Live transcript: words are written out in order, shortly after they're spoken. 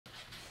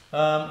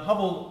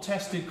Hubble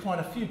tested quite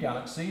a few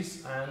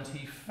galaxies and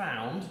he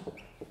found,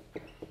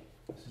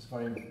 this is a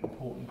very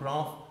important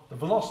graph, the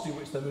velocity at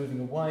which they're moving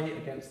away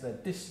against their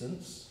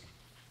distance.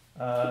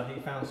 He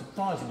found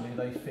surprisingly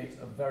they fit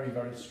a very,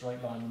 very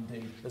straight line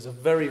indeed. There's a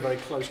very, very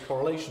close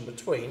correlation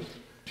between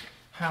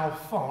how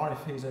far,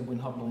 if here's Edwin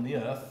Hubble on the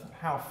Earth,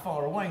 how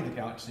far away the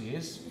galaxy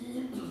is,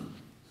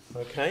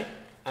 okay,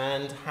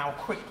 and how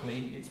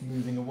quickly it's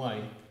moving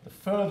away. The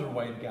further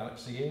away the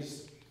galaxy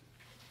is,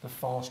 the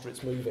faster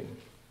it's moving.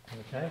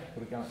 Okay,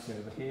 put a galaxy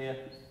over here,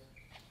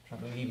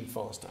 travelling even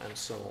faster, and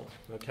so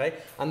on. Okay,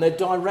 and they're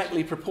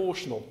directly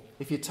proportional.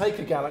 If you take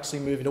a galaxy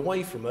moving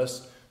away from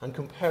us and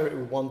compare it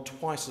with one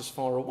twice as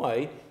far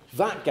away,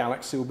 that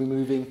galaxy will be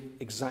moving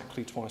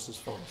exactly twice as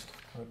fast.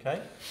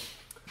 Okay.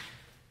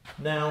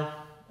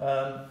 Now,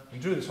 we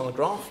drew this on a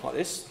graph like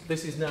this.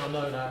 This is now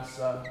known as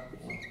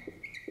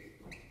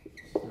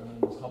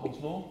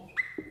Hubble's law.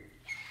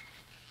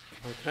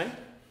 Okay.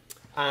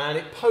 And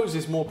it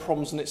poses more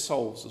problems than it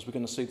solves, as we're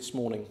going to see this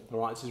morning. All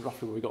right, this is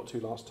roughly where we got to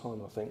last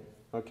time, I think.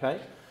 Okay.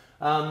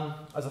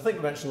 As I think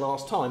we mentioned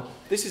last time,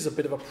 this is a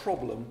bit of a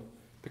problem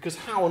because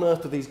how on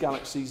earth do these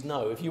galaxies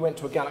know? If you went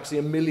to a galaxy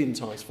 1,000,000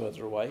 times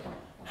further away,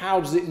 how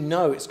does it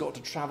know it's got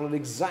to travel at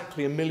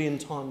exactly 1,000,000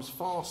 times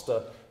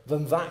faster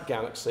than that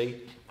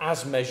galaxy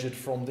as measured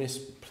from this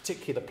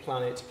particular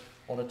planet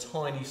on a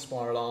tiny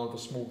spiral arm of a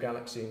small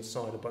galaxy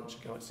inside a bunch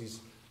of galaxies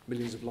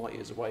millions of light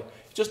years away?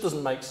 It just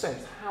doesn't make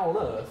sense. How on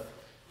earth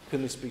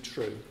can this be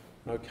true?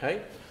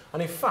 Okay,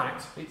 and in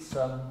fact, it's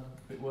a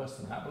bit worse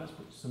than that, but let's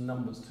put some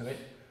numbers to it.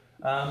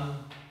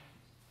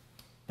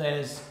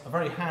 There's a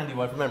very handy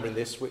way of remembering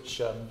this, which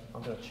I'm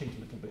going to cheat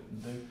a little bit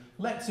and do.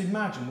 Let's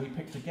imagine we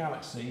picked a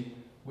galaxy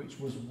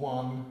which was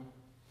 1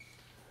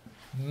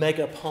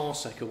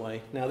 megaparsec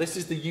away. Now, this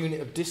is the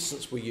unit of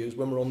distance we use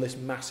when we're on this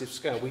massive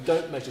scale. We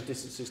don't measure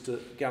distances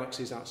to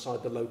galaxies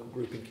outside the local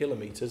group in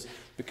kilometres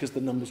because the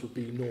numbers would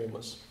be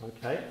enormous.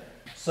 Okay,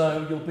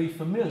 so you'll be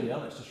familiar,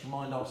 let's just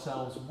remind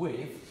ourselves,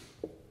 with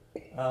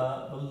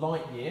the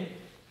light year,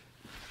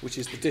 which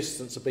is the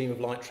distance a beam of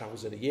light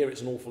travels in a year.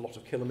 It's an awful lot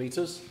of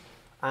kilometres.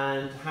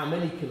 And how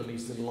many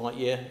kilometres in a light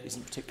year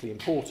isn't particularly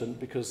important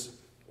because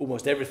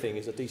almost everything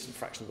is a decent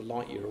fraction of a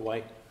light year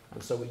away.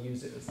 And so we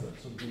use it as the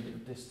sort of unit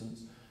of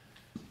distance.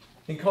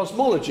 In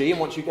cosmology, and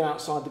once you go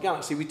outside the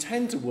galaxy, we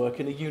tend to work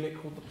in a unit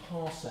called the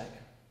parsec.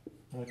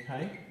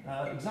 Okay,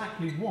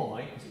 exactly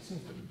why, because it seems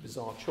a bit of a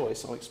bizarre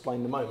choice, I'll explain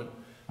in a moment.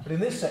 But in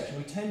this section,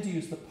 we tend to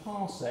use the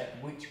parsec,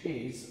 which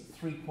is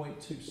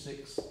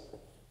 3.26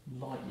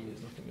 light years.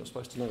 I think you're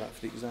supposed to know that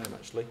for the exam,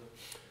 actually.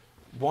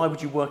 Why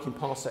would you work in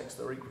parsecs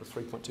that are equal to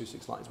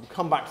 3.26 light years? We'll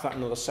come back to that in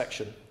another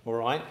section, all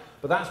right?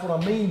 But that's what I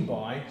mean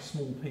by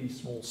small p,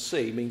 small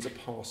c means a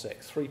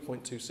parsec,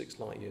 3.26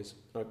 light years,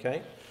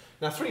 okay?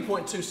 Now,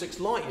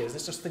 3.26 light years,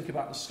 let's just think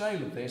about the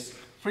scale of this.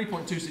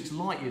 3.26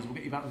 light years will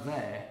get you about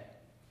there.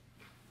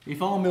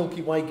 If our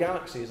Milky Way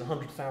galaxy is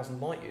 100,000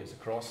 light years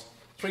across,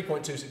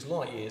 3.26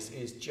 light years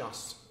is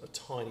just a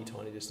tiny,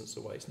 tiny distance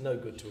away. It's no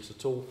good to us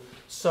at all.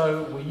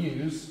 So we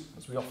use,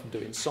 as we often do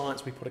in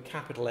science, we put a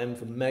capital M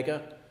for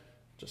mega,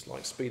 just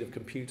like speed of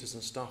computers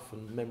and stuff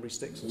and memory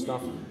sticks and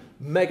stuff.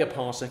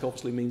 Megaparsec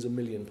obviously means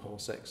 1,000,000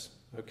 parsecs,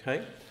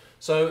 okay?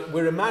 So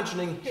we're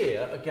imagining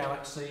here a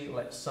galaxy,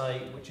 let's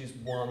say, which is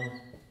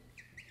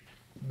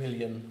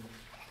 1,000,000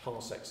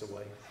 parsecs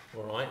away,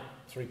 all right?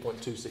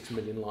 3.26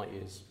 million light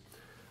years.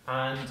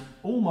 And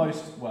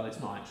almost, well, it's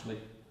not actually,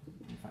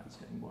 in fact, it's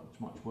getting much,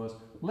 much worse.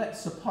 Let's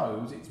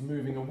suppose it's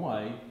moving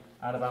away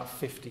at about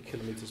 50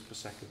 kilometres per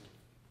second.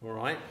 All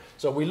right,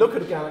 so we look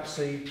at a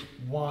galaxy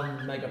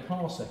 1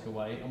 megaparsec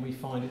away and we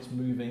find it's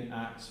moving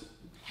at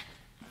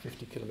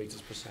 50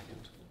 kilometres per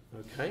second.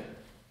 Okay.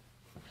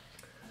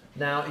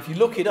 Now, if you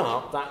look it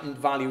up, that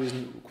value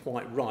isn't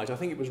quite right. I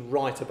think it was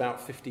right about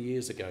 50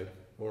 years ago.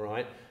 All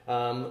right.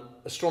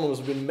 Astronomers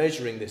have been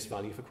measuring this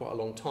value for quite a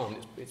long time.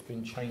 It's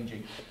been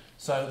changing.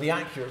 So the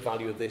accurate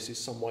value of this is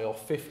some way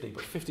off 50,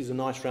 but 50 is a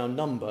nice round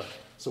number,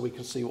 so we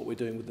can see what we're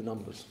doing with the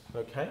numbers.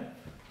 Okay.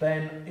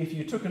 Then, if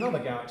you took another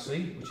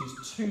galaxy, which is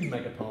 2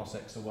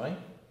 megaparsecs away,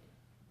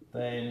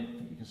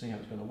 then you can see how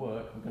it's going to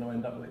work. We're going to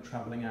end up with it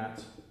travelling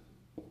at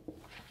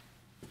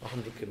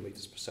 100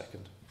 kilometres per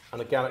second.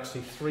 And a galaxy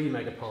 3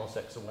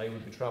 megaparsecs away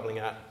would be travelling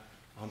at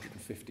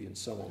 150 and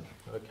so on.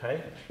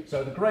 Okay?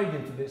 So the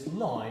gradient of this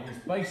line is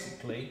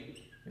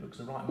basically, it looks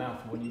a right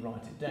mouthful when you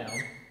write it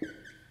down.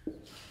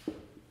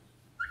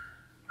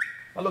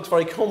 That looks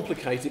very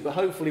complicated, but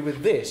hopefully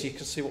with this you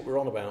can see what we're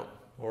on about.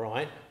 All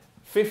right?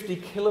 50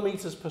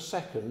 kilometres per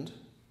second,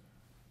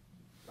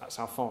 that's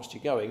how fast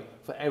you're going,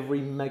 for every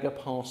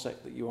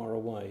megaparsec that you are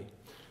away.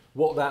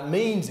 What that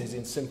means is,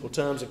 in simple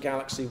terms, a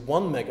galaxy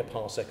 1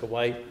 megaparsec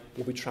away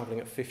will be travelling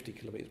at 50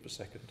 kilometres per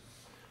second.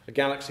 A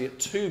galaxy at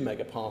 2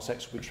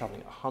 megaparsecs will be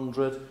travelling at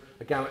 100.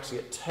 A galaxy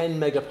at 10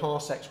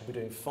 megaparsecs will be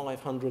doing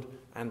 500,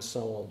 and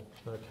so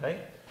on.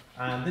 Okay?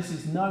 And this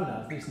is known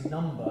as, this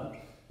number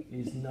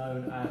is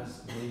known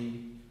as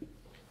the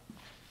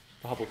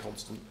Hubble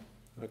constant.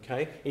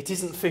 Okay, it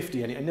isn't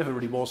 50, and it never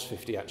really was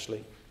 50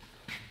 actually.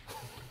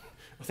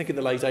 I think in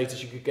the late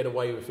 80s you could get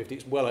away with 50.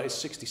 It's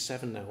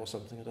 67 now or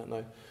something, I don't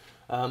know.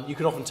 You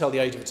can often tell the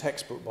age of a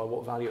textbook by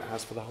what value it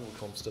has for the Hubble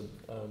constant.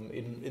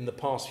 In the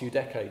past few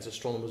decades,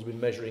 astronomers have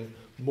been measuring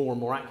more and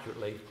more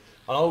accurately.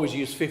 I always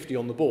use 50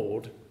 on the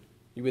board.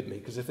 You with me?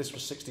 Because if this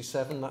was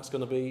 67, that's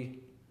going to be...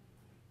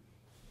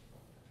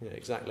 Yeah,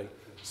 exactly.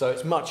 So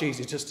it's much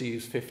easier just to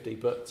use 50,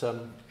 but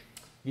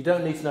you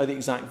don't need to know the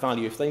exact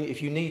value.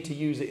 If you need to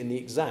use it in the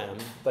exam,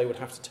 they would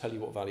have to tell you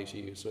what value to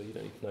use, so you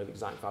don't need to know the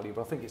exact value,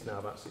 but I think it's now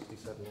about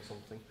 67 or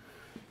something.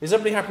 Is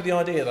everybody happy with the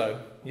idea, though?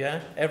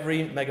 Yeah?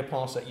 Every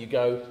megaparsec you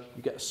go,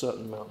 you get a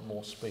certain amount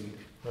more speed.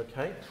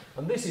 Okay?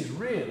 And this is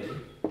really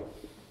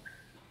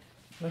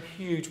a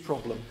huge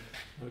problem.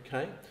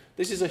 Okay?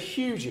 This is a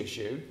huge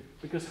issue,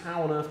 because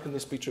how on earth can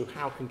this be true?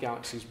 How can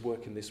galaxies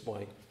work in this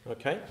way?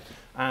 Okay?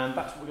 And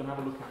that's what we're going to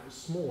have a look at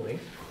this morning.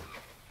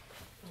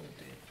 Oh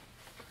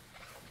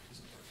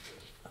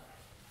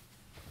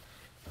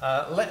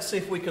dear. Let's see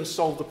if we can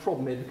solve the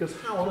problem here, because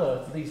how on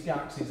earth are these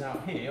galaxies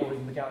out here, or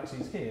even the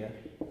galaxies here,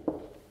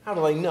 how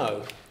do they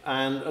know?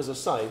 And as I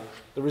say,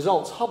 the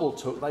results Hubble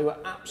took, they were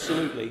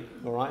absolutely,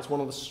 all right, it's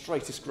one of the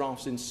straightest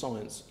graphs in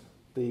science.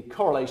 The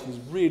correlation is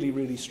really,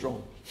 really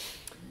strong.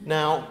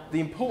 Now,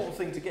 the important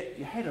thing to get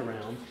your head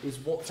around is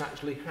what's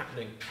actually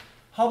happening.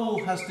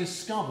 Hubble has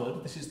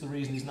discovered, this is the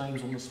reason his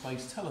name's on the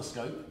Space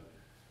Telescope,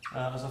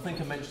 as I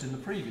think I mentioned in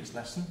the previous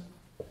lesson,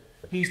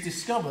 he's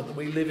discovered that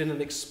we live in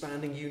an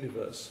expanding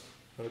universe.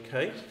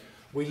 Okay?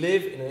 We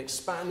live in an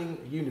expanding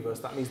universe.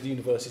 That means the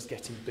universe is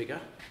getting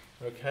bigger.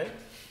 Okay?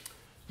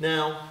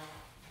 Now,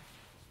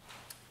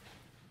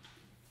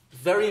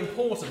 very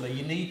importantly,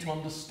 you need to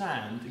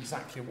understand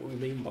exactly what we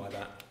mean by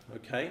that.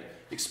 Okay?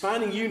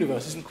 Expanding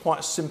universe isn't quite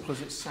as simple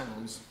as it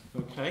sounds.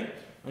 Okay?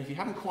 And if you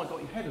haven't quite got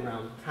your head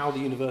around how the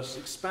universe is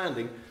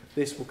expanding,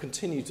 this will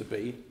continue to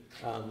be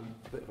a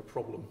bit of a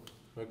problem.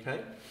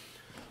 Okay?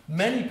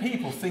 Many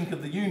people think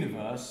of the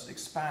universe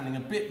expanding a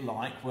bit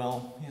like,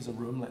 well, here's a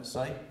room, let's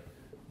say,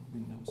 a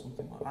window or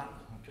something like that.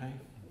 Okay?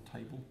 A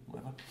table,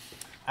 whatever.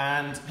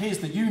 And here's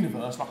the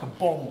universe, like a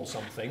bomb or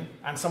something,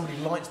 and somebody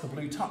lights the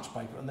blue touch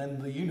paper, and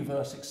then the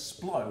universe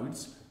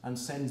explodes and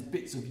sends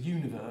bits of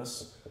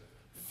universe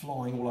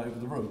flying all over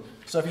the room.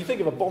 So if you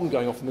think of a bomb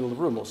going off in the middle of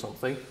the room or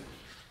something,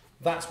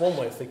 that's one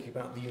way of thinking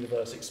about the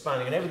universe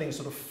expanding, and everything's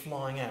sort of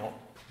flying out.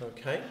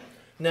 Okay?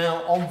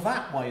 Now, on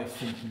that way of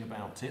thinking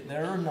about it,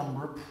 there are a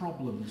number of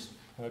problems.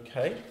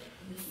 Okay?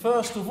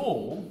 First of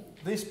all,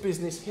 this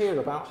business here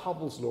about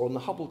Hubble's law and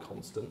the Hubble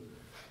constant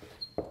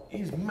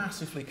is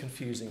massively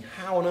confusing.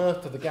 How on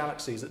earth do the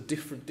galaxies at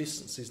different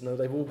distances know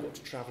they've all got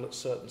to travel at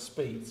certain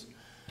speeds?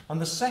 And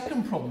the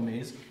second problem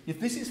is, if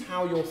this is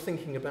how you're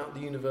thinking about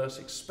the universe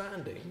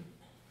expanding,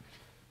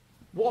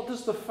 what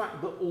does the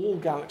fact that all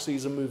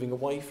galaxies are moving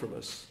away from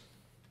us,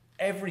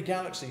 every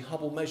galaxy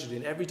Hubble measured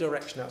in every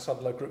direction outside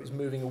the local group is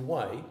moving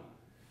away,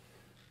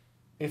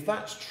 if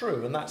that's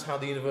true and that's how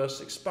the universe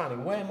is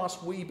expanding, where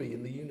must we be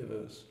in the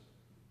universe?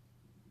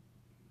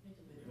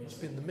 We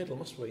must be in the middle,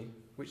 must we?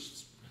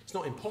 Which it's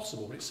not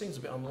impossible, but it seems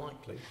a bit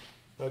unlikely.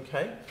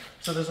 Okay?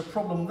 So there's a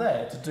problem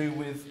there to do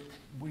with,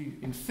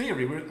 in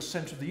theory, we're at the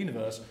centre of the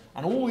universe,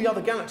 and all the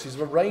other galaxies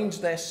have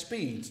arranged their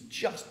speeds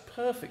just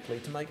perfectly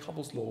to make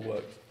Hubble's law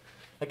work.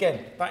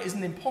 Again, that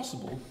isn't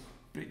impossible,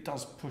 but it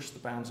does push the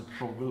bounds of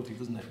probability,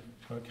 doesn't it?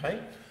 Okay?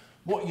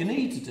 What you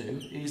need to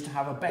do is to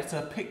have a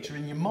better picture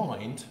in your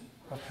mind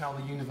of how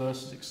the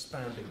universe is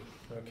expanding.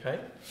 Okay?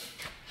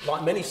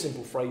 Like many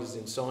simple phrases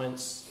in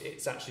science,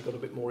 it's actually got a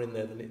bit more in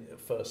there than it at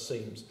first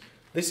seems.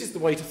 This is the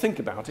way to think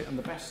about it, and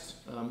the best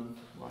I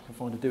can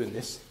find of doing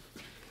this.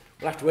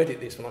 We'll have to edit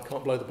this when I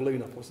can't blow the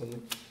balloon up or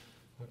something.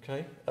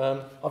 Okay?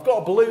 I've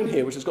got a balloon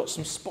here which has got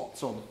some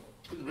spots on.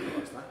 I didn't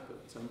realise that,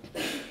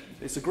 but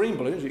it's a green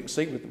balloon, as you can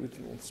see, with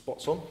all the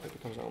spots on. I hope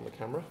it comes out on the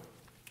camera.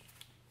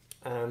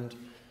 And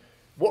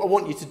what I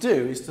want you to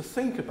do is to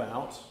think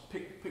about,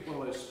 pick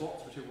one of those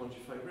spots, whichever one's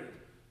your favourite.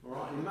 All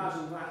right, and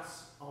imagine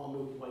that's our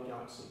Milky Way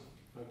galaxy.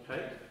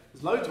 Okay?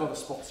 There's loads of other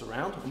spots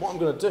around, and what I'm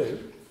going to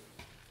do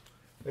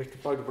is to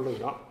blow the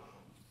balloon up.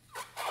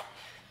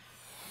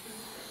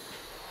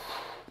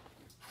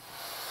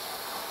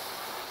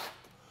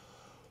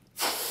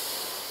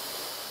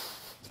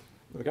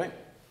 Okay?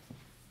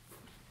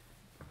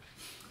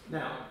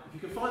 Now, if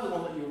you can find the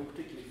one that you were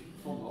particularly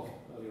fond of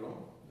earlier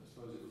on, I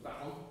suppose it was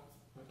that one.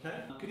 Okay?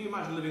 Can you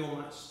imagine living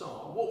on that star?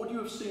 What would you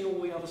have seen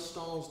all the other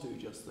stars do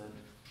just then?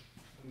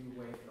 Move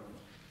away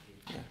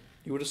from. Yeah.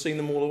 You would have seen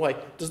them all away.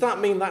 Does that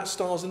mean that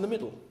star's in the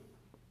middle?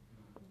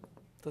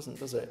 Doesn't,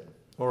 does it?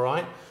 All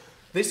right?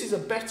 This is a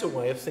better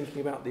way of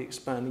thinking about the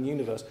expanding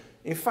universe.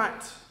 In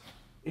fact,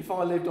 if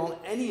I lived on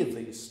any of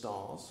these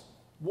stars,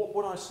 what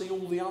would I see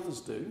all the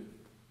others do?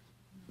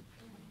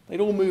 They'd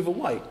all move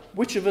away.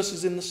 Which of us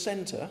is in the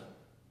centre?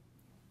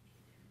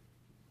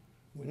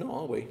 We're not,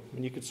 are we? I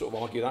mean, you could sort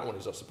of argue that one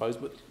is, I suppose,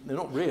 but they're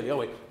not really, are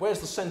we? Where's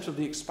the centre of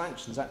the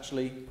expansion? It's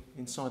actually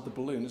inside the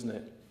balloon, isn't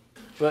it?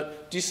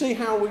 But do you see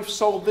how we've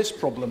solved this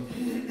problem?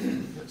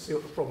 Let's see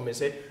what the problem is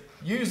here.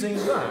 Using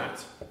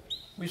that,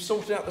 we've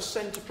sorted out the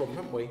centre problem,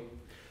 haven't we?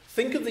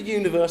 Think of the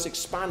universe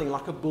expanding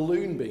like a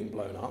balloon being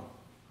blown up.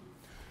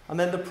 And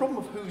then the problem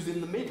of who's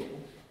in the middle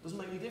doesn't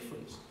make any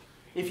difference.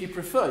 If you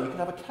prefer, you can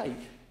have a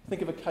cake.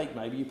 Think of a cake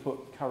maybe, you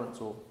put currants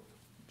or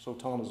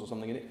sultanas or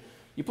something in it.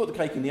 You put the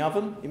cake in the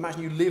oven,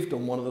 imagine you lived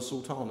on one of the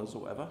sultanas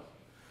or whatever.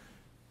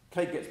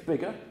 Cake gets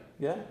bigger,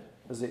 yeah,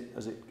 as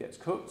it gets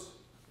cooked.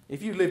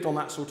 If you lived on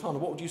that sultana,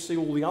 what would you see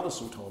all the other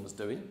sultanas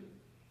doing?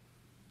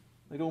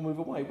 They'd all move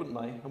away, wouldn't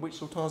they? And which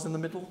sultana's in the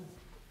middle?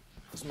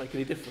 Doesn't make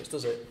any difference,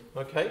 does it?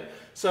 Okay,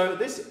 so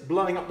this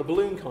blowing up the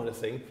balloon kind of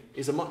thing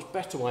is a much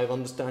better way of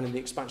understanding the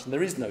expansion.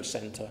 There is no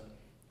centre,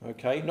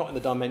 okay? Not in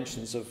the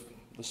dimensions of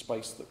the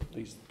space that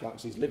these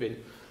galaxies live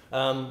in.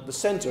 The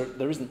centre,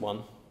 there isn't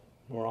one,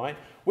 all right?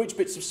 Which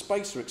bits of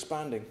space are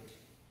expanding?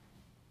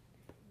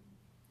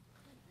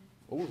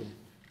 All of them,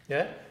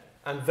 yeah?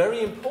 And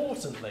very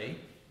importantly,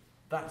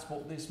 that's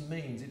what this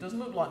means. It doesn't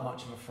look like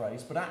much of a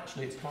phrase, but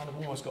actually it's kind of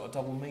almost got a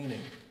double meaning.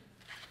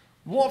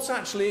 What's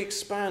actually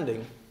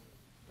expanding?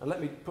 And let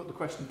me put the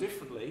question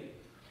differently.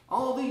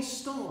 Are these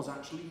stars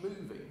actually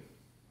moving?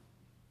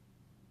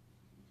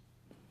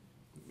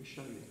 Let me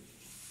show you.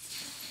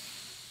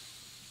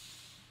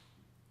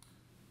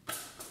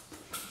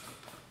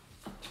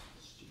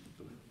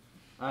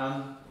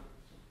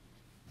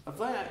 Have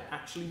they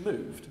actually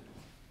moved?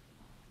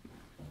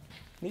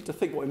 We need to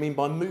think what we mean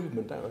by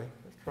movement, don't we?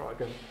 Let's try it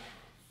again.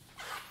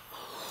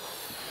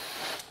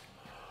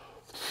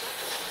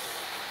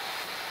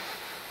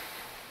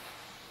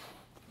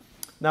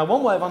 Now,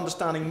 one way of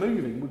understanding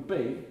moving would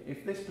be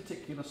if this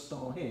particular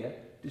star here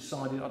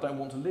decided I don't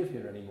want to live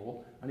here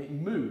anymore, and it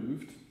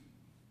moved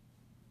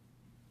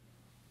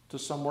to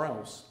somewhere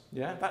else.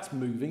 Yeah, that's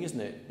moving, isn't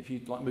it? If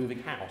you like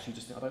moving house, you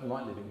just think I don't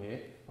like living here,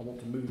 I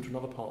want to move to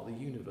another part of the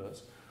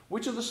universe.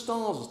 Which of the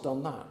stars has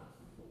done that?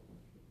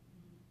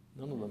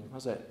 None of them,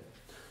 has it?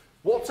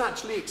 What's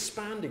actually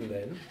expanding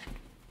then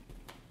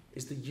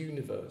is the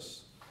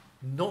universe,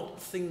 not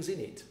things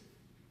in it.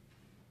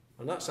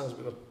 And that sounds a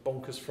bit of a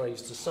bonkers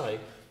phrase to say,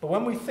 but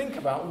when we think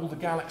about all the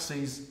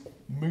galaxies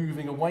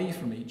moving away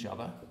from each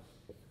other,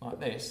 like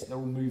this, they're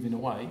all moving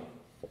away,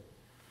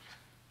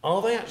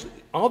 are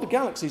the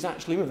galaxies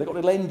actually moving? They've got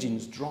little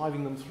engines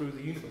driving them through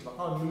the universe. Like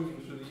I'm moving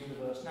through the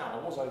universe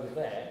now. I was over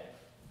there,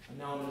 and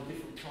now I'm in a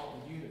different part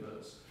of the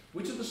universe.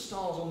 Which of the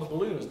stars on the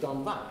balloon has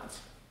done that?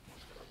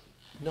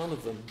 None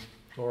of them,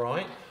 all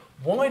right?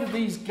 Why do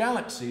these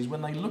galaxies,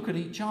 when they look at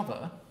each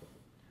other,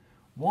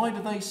 why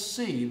do they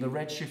see the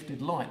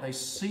redshifted light? They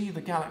see the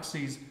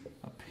galaxies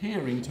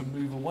appearing to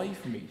move away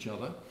from each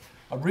other.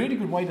 A really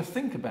good way to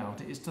think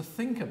about it is to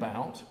think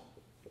about,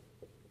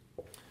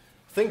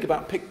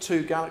 pick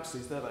two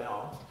galaxies, there they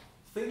are.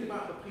 Think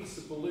about the piece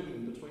of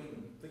balloon between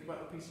them. Think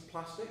about the piece of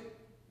plastic.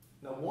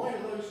 Now, why do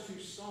those two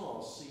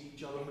stars see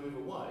each other move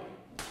away?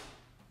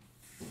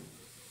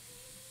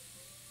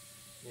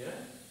 Yeah?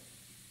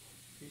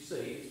 You see,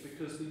 it's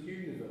because the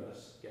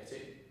universe, get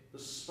it? The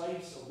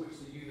space of which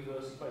the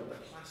universe is made, the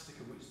plastic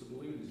of which the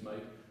balloon is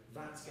made,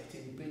 that's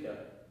getting bigger.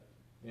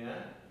 Yeah?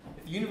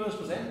 If the universe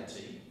was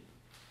empty,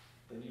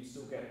 then you'd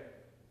still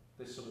get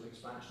this sort of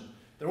expansion.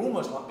 They're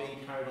almost like being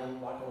carried on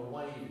like on a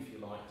wave, if you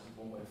like, is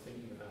one way of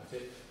thinking about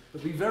it.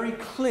 But to be very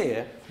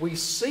clear, we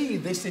see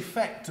this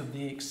effect of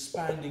the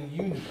expanding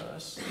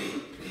universe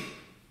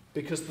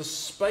because the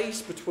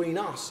space between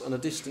us and a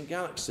distant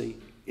galaxy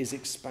is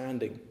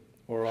expanding.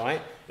 All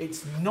right?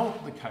 It's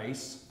not the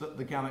case that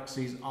the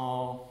galaxies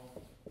are,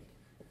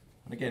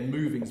 and again,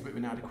 moving is a bit of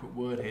an inadequate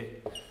word here.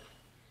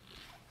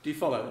 Do you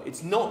follow?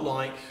 It's not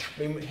like,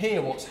 I mean,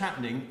 here what's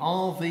happening,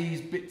 are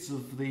these bits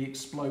of the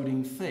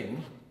exploding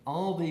thing,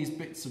 are these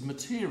bits of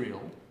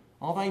material,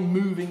 are they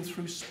moving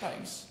through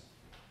space?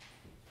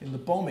 In the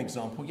bomb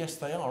example, yes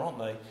they are, aren't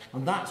they?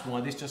 And that's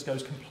why this just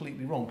goes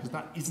completely wrong, because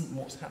that isn't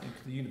what's happening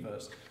to the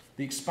universe.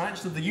 The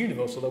expansion of the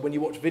universe, although when you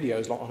watch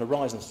videos like on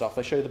Horizon stuff,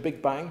 they show the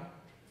Big Bang,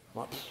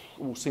 like,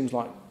 all seems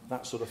like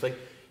that sort of thing.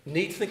 You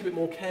need to think a bit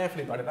more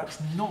carefully about it. That's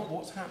not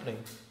what's happening.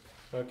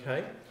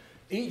 Okay?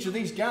 Each of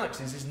these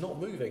galaxies is not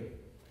moving.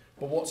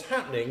 But what's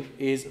happening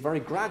is very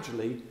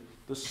gradually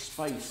the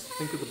space,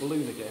 think of the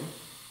balloon again.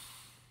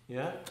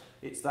 Yeah?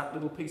 It's that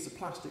little piece of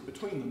plastic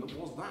between them that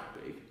was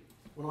that big.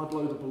 When I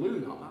blow the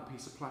balloon up, that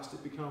piece of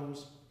plastic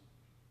becomes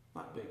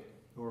that big.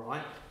 All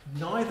right?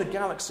 Neither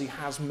galaxy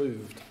has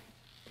moved.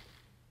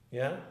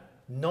 Yeah?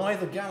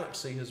 Neither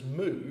galaxy has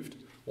moved.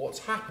 What's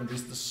happened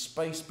is the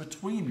space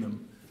between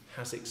them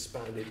has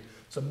expanded.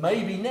 So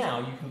maybe now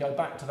you can go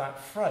back to that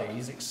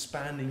phrase,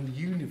 expanding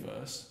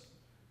universe,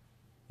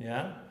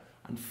 yeah,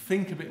 and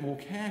think a bit more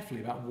carefully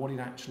about what it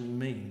actually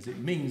means. It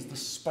means the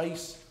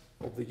space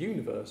of the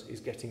universe is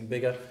getting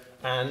bigger,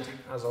 and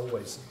as I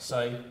always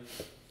say,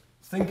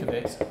 think of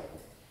it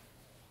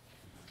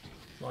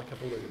like a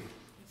balloon.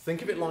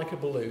 Think of it like a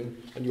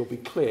balloon, and you'll be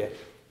clear.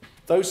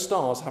 Those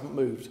stars haven't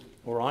moved,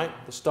 all right?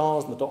 The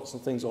stars and the dots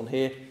and things on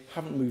here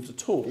haven't moved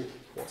at all.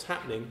 What's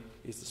happening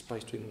is the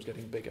space between them is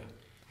getting bigger.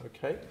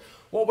 Okay?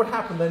 What would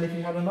happen then if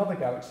you had another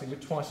galaxy with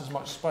twice as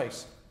much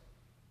space?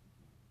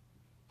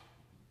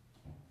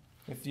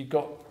 If you've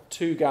got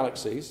two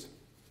galaxies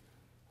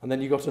And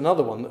then you got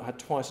another one that had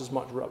twice as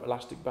much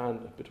elastic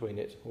band between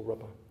it, or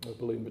rubber, or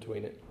balloon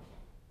between it.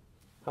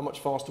 How much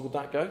faster would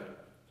that go?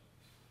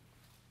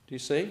 Do you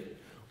see?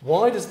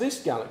 Why does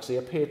this galaxy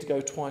appear to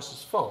go twice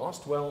as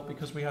fast? Well,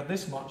 because we had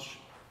this much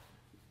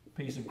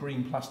piece of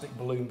green plastic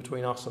balloon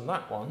between us and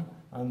that one,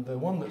 and the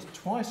one that's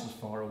twice as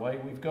far away,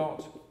 we've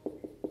got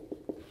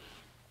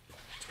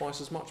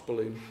twice as much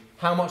balloon.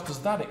 How much does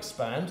that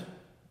expand?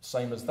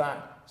 Same as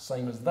that,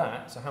 same as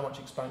that. So how much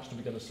expansion are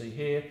we going to see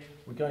here?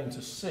 We're going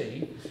to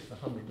see, this is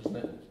 100, isn't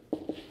it?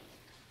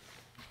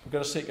 We're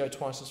going to see it go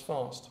twice as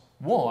fast.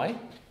 Why?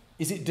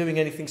 Is it doing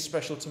anything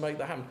special to make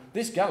that happen?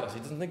 This galaxy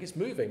doesn't think it's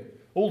moving.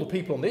 All the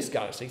people on this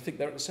galaxy think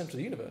they're at the centre of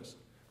the universe.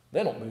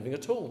 They're not moving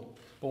at all.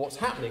 But what's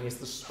happening is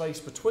the space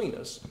between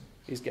us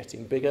is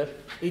getting bigger.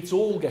 It's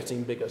all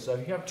getting bigger. So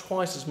if you have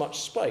twice as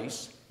much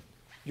space,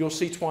 you'll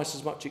see twice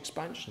as much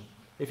expansion.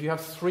 If you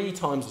have 3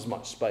 times as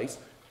much space,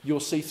 you'll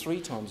see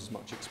 3 times as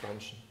much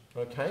expansion.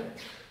 Okay?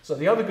 So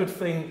the other good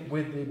thing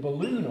with the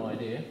balloon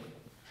idea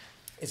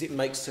is it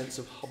makes sense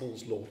of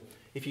Hubble's law.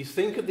 If you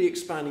think of the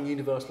expanding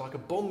universe like a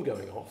bomb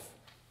going off,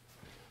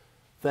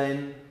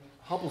 then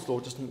Hubble's law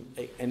doesn't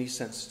make any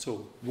sense at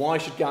all. Why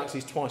should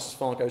galaxies twice as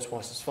far go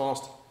twice as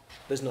fast?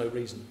 There's no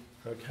reason.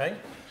 Okay?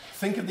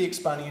 Think of the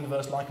expanding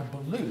universe like a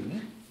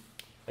balloon,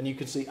 and you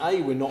can see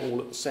A, we're not all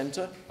at the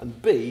centre,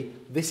 and B,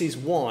 this is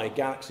why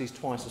galaxies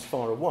twice as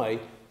far away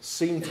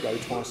seem to go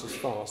twice as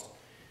fast.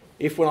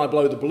 If when I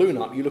blow the balloon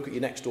up, you look at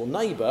your next door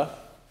neighbour,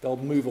 they'll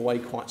move away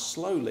quite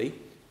slowly.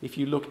 If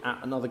you look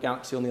at another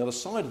galaxy on the other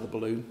side of the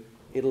balloon,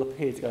 it'll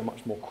appear to go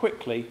much more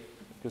quickly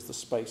because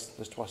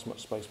there's twice as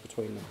much space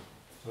between them.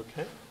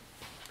 Okay?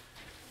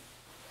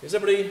 Is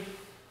everybody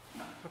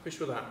happy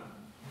with that?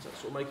 Is that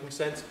sort of making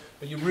sense?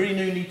 But you really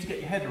do need to get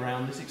your head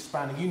around this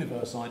expanding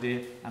universe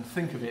idea and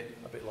think of it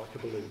a bit like a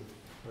balloon.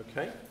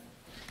 Okay?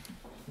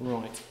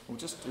 Right. We'll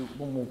just do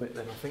one more bit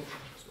then, I think.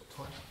 It's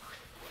got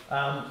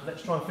time.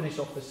 Let's try and finish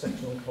off this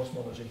section on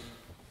cosmology.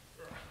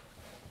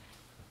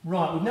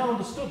 Right, we've now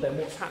understood then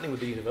what's happening with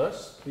the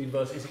universe. The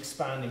universe is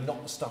expanding,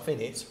 not the stuff in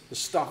it. The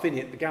stuff in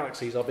it, the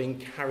galaxies, are being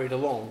carried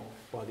along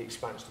by the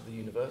expansion of the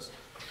universe.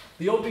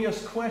 The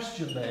obvious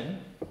question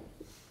then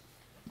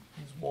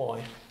is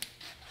why?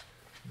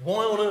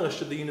 Why on earth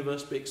should the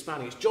universe be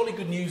expanding? It's jolly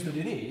good news that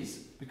it is,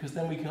 because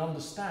then we can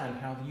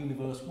understand how the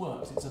universe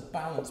works. It's a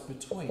balance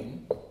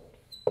between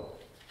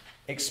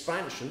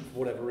expansion, for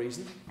whatever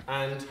reason,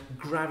 and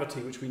gravity,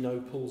 which we know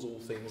pulls all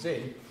things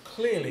in.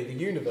 Clearly, the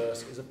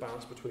universe is a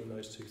balance between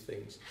those two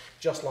things,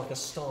 just like a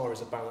star is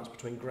a balance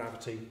between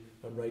gravity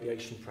and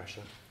radiation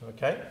pressure.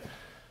 Okay?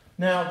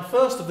 Now, the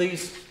first of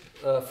these,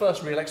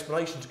 first real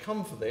explanation to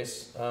come for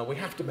this, we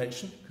have to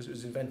mention, because it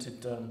was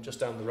invented just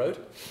down the road.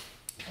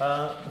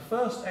 The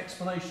first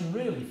explanation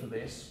really for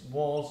this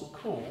was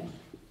called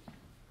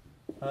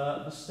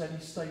the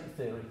steady state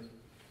theory.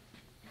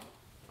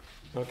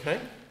 Okay?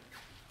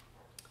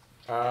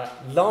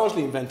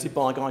 Largely invented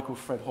by a guy called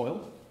Fred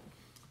Hoyle,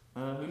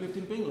 who lived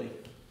in Bingley.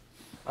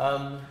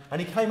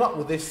 And he came up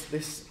with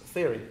this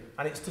theory.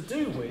 And it's to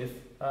do with,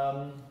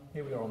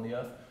 here we are on the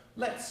Earth.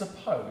 Let's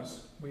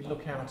suppose we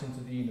look out into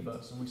the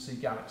universe and we see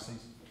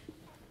galaxies.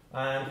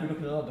 And if we look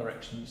in another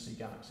direction, you see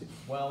galaxies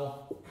as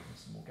well. There's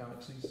some more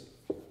galaxies.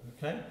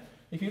 Okay?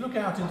 If you look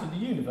out into the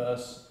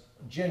universe,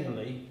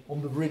 generally,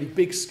 on the really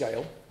big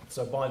scale,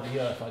 so by the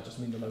Earth, I just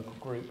mean the local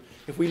group,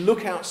 if we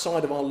look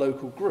outside of our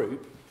local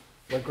group,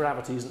 where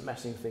gravity isn't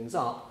messing things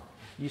up,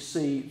 you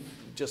see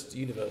just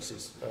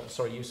universes,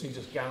 you see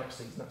just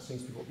galaxies, and that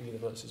seems to be what the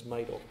universe is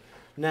made of.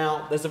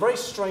 Now, there's a very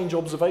strange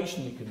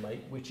observation you can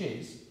make, which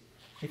is,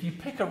 if you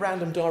pick a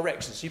random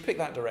direction, so you pick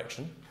that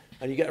direction,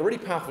 and you get a really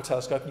powerful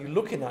telescope, and you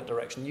look in that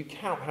direction, you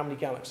count how many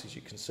galaxies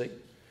you can see,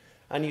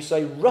 and you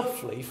say,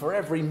 roughly, for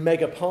every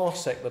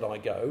megaparsec that I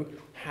go,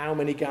 how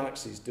many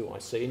galaxies do I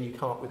see? And you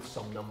come up with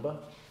some number.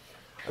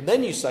 And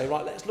then you say,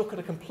 right, let's look at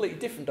a completely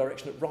different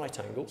direction at right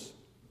angles,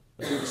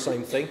 and do the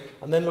same thing,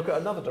 and then look at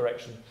another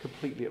direction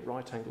completely at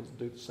right angles and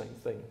do the same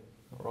thing.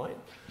 All right?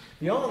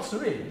 The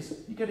answer is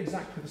you get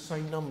exactly the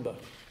same number.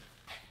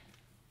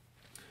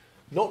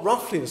 Not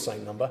roughly the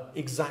same number,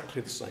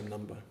 exactly the same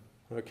number.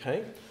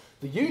 Okay?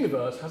 The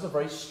universe has a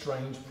very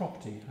strange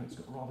property. It's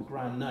got a rather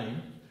grand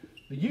name.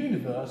 The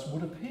universe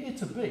would appear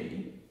to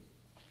be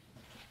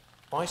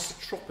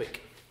isotropic.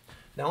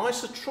 Now,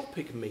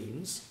 isotropic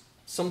means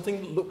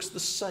something that looks the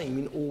same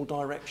in all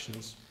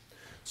directions.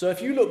 So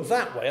if you look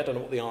that way, I don't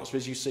know what the answer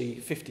is, you see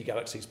 50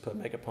 galaxies per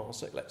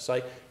megaparsec, let's say.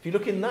 If you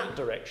look in that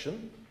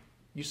direction,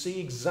 you see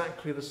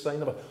exactly the same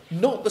number.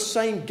 Not the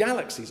same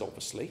galaxies,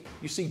 obviously.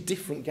 You see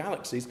different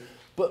galaxies.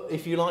 But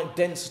if you like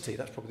density,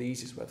 that's probably the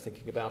easiest way of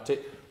thinking about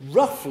it.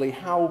 Roughly,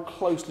 how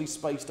closely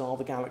spaced are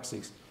the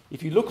galaxies?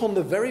 If you look on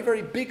the very,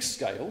 very big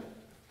scale,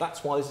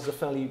 that's why this is a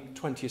fairly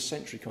 20th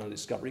century kind of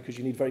discovery, because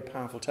you need very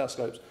powerful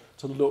telescopes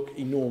to look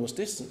enormous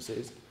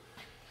distances.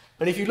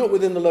 And if you look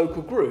within the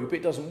local group,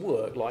 it doesn't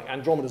work. Like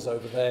Andromeda's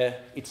over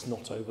there, it's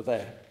not over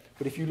there.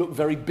 But if you look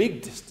very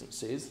big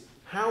distances,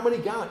 how many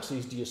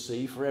galaxies do you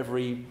see for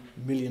every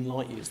million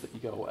light years that you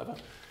go or whatever?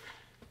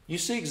 you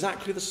see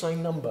exactly the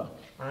same number.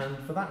 And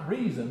for that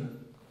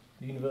reason,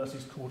 the universe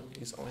is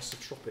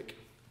isotropic.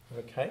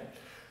 Okay?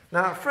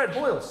 Now, Fred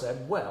Hoyle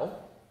said,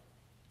 well,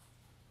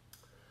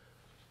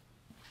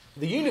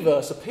 the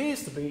universe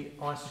appears to be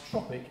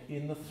isotropic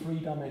in the 3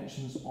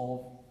 dimensions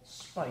of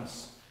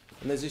space.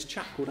 And there's this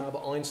chap called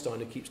Albert Einstein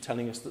who keeps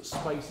telling us that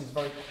space is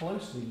very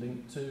closely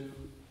linked to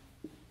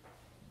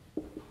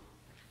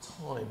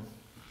time.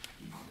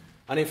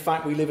 And in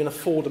fact, we live in a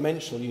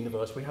 4-dimensional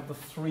universe. We have the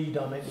 3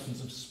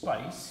 dimensions of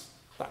space,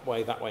 that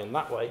way, and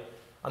that way.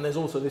 And there's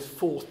also this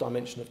 4th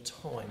dimension of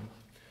time.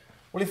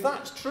 Well, if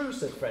that's true,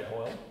 said Fred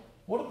Hoyle,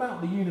 what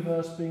about the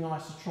universe being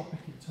isotropic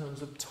in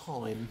terms of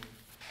time?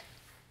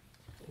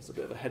 It's a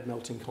bit of a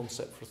head-melting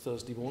concept for a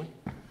Thursday morning.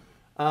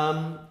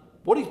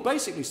 What he's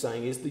basically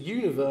saying is the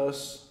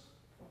universe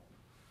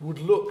would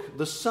look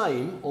the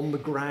same on the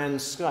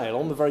grand scale,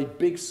 on the very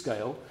big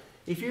scale.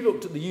 If you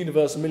looked at the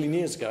universe a million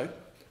years ago,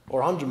 or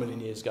 100 million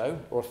years ago,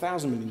 or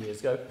 1,000 million years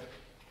ago,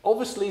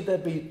 obviously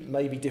there'd be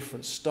maybe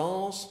different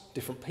stars,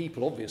 different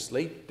people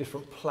obviously,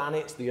 different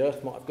planets, the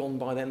Earth might have gone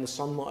by then, the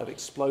Sun might have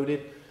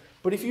exploded.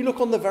 But if you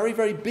look on the very,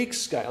 very big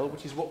scale,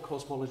 which is what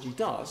cosmology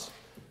does,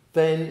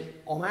 then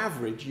on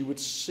average you would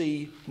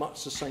see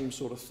much the same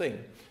sort of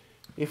thing.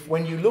 If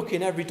when you look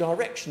in every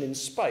direction in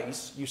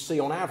space, you see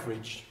on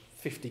average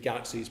 50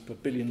 galaxies per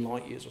billion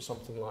light years or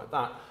something like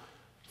that,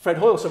 Fred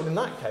Hoyle said in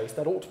that case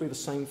that ought to be the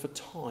same for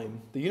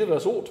time. The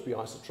universe ought to be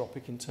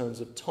isotropic in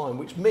terms of time,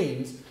 which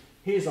means,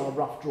 here's our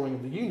rough drawing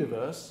of the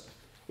universe.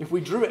 If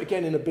we drew it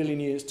again in a billion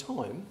years'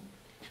 time,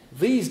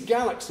 these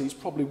galaxies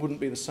probably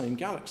wouldn't be the same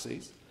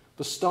galaxies.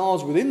 The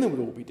stars within them would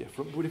all be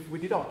different, but if we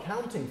did our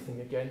counting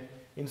thing again,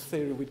 in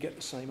theory we'd get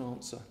the same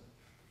answer.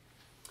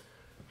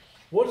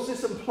 What does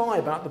this imply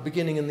about the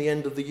beginning and the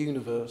end of the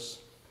universe?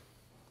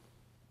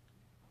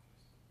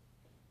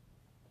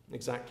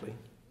 Exactly.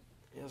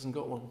 It hasn't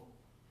got one.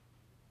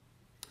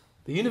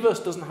 The universe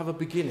doesn't have a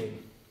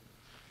beginning,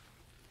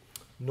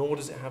 nor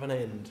does it have an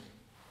end,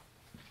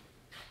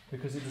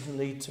 because it doesn't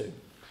need to.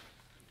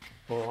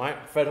 All right,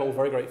 Fred Hoyle,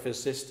 very great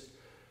physicist,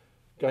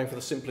 going for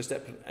the simplest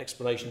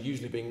explanation,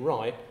 usually being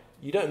right.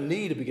 You don't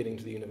need a beginning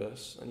to the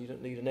universe, and you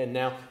don't need an end.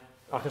 Now,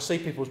 I can see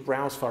people's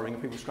brows furrowing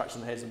and people scratching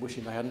their heads and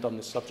wishing they hadn't done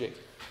this subject.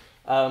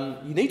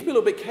 You need to be a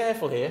little bit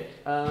careful here.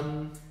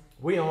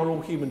 We are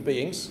all human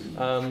beings.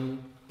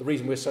 The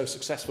reason we're so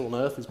successful on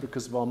Earth is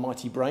because of our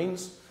mighty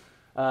brains.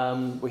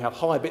 We have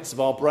higher bits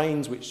of our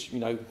brains, which,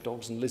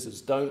 dogs and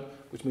lizards don't,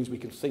 which means we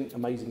can think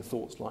amazing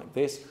thoughts like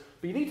this.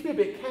 But you need to be a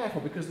bit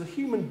careful because the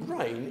human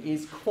brain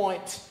is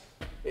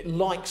it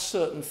likes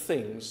certain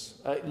things.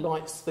 It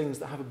likes things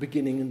that have a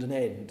beginning and an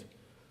end.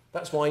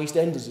 That's why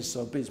EastEnders is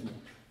so abysmal.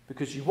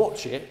 Because you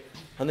watch it,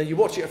 and then you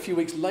watch it a few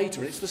weeks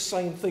later, and it's the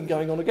same thing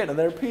going on again, and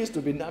there appears to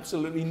have been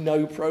absolutely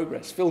no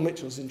progress. Phil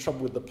Mitchell's in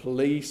trouble with the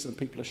police, and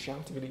people are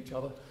shouting at each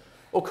other.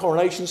 Or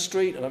Coronation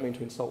Street, I don't mean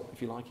to insult,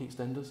 if you like,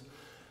 EastEnders.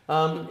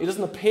 It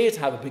doesn't appear to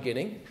have a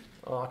beginning.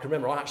 I can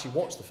remember I actually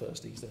watched the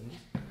first EastEnders.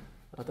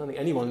 I don't think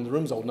anyone in the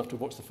room's old enough to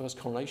have watched the first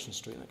Coronation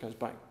Street. That goes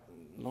back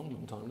a long,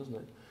 long time, doesn't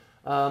it?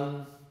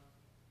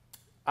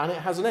 And it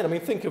has an end. I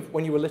mean, think of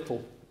when you were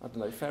little, I don't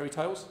know, fairy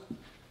tales.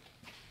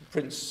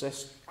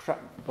 Princess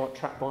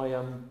trapped by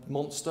a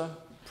monster.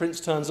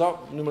 Prince turns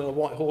up, normally on a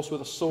white horse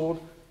with a sword,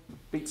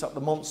 beats up the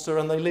monster,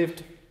 and they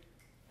lived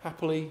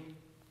happily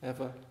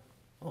ever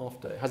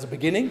after. It has a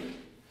beginning,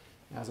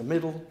 it has a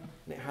middle,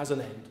 and it has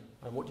an end.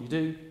 And what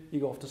do? You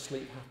go off to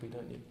sleep happy,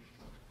 don't you?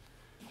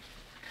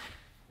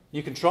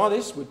 You can try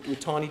this with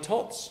Tiny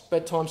Tots,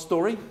 bedtime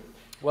story.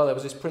 Well, there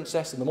was this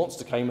princess, and the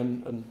monster came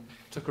and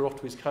took her off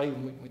to his cave,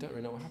 and we don't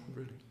really know what happened,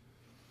 really.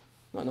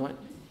 Night-night.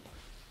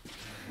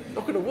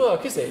 Not going to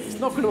work, is it? It's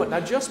not going to work. Now,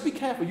 just be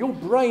careful. Your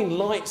brain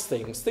likes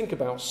things. Think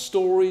about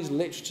stories,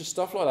 literature,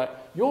 stuff like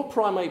that. Your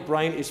primate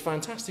brain is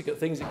fantastic at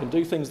things. It can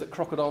do things that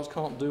crocodiles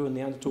can't do and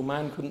Neanderthal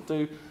man couldn't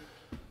do.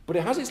 But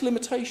it has its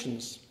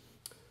limitations.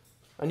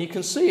 And you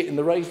can see it in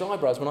the raised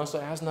eyebrows when I say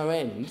it has no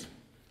end,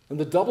 and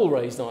the double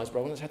raised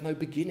eyebrow when it's had no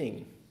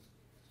beginning.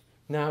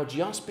 Now,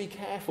 just be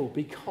careful,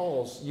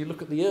 because you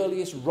look at the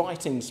earliest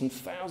writings from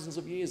thousands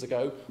of years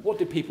ago. What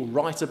did people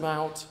write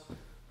about?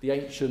 The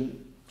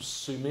ancient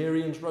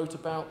Sumerians wrote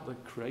about the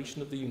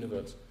creation of the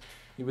universe.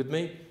 You with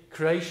me?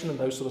 Creation and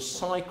those sort of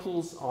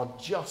cycles are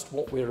just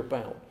what we're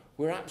about.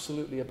 We're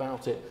absolutely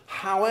about it.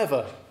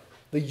 However,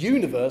 the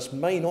universe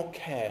may not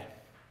care.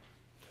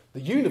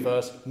 The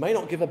universe may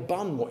not give a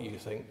bun what you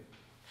think.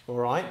 All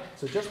right?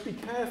 So just be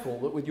careful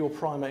that with your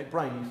primate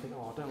brain you think,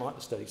 I don't like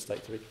the steady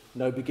state theory.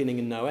 No beginning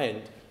and no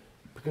end.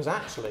 Because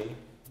actually,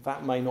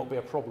 that may not be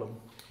a problem.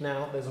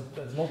 Now, there's an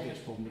obvious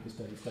problem with the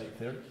steady state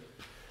theory.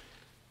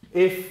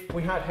 If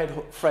we had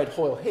Fred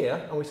Hoyle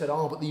here and we said,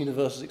 but the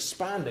universe is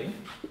expanding,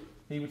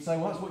 he would say,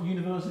 well, that's what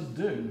universes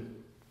do.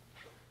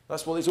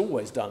 That's what it's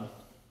always done.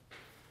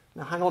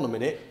 Now, hang on a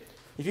minute.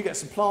 If you get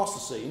some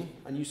plasticine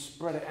and you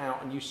spread it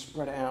out and you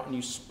spread it out and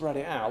you spread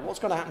it out, what's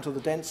going to happen to the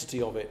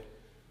density of it?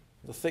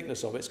 The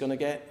thickness of it's going to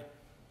get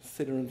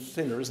thinner and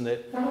thinner, isn't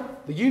it?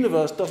 The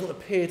universe doesn't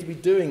appear to be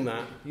doing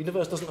that. The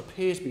universe doesn't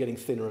appear to be getting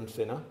thinner and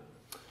thinner.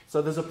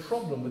 So there's a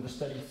problem with the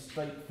steady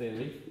state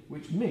theory,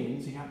 which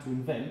means he had to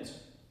invent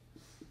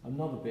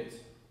another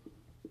bit.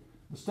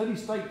 The steady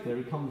state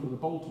theory comes with a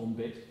bolt-on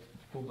bit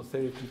called the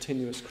theory of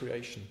continuous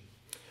creation.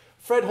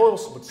 Fred Hoyle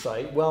would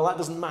say, well, that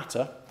doesn't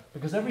matter,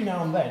 because every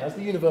now and then, as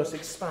the universe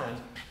expands,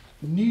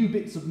 new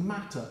bits of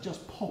matter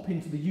just pop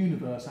into the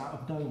universe out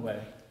of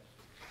nowhere.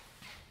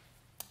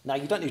 Now,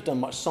 you don't need to have done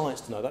much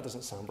science to know that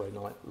doesn't sound very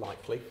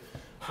likely.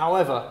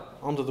 However,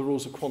 under the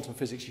rules of quantum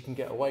physics, you can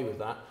get away with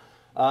that.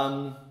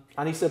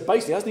 And he said,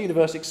 basically, as the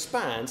universe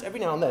expands, every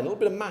now and then, a little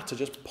bit of matter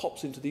just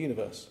pops into the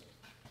universe.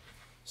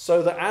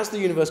 So that as the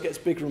universe gets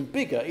bigger and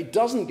bigger, it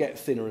doesn't get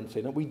thinner and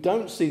thinner. We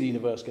don't see the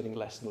universe getting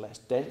less and less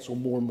dense or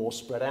more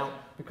spread out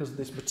because of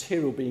this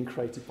material being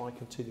created by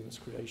continuous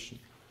creation.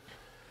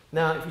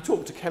 Now, if you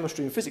talk to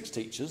chemistry and physics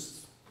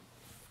teachers,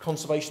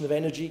 conservation of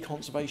energy,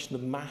 conservation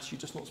of mass,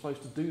 you're just not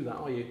supposed to do that,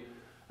 are you?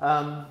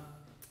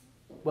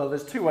 Well,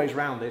 there's two ways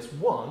around this.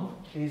 One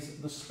is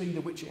the speed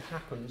at which it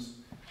happens.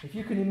 If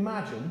you can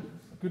imagine,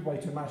 a good way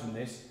to imagine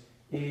this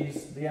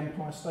is the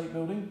Empire State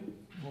Building,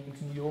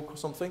 Washington, New York or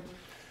something.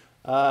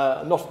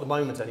 Not at the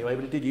moment anyway,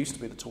 but it did used to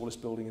be the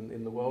tallest building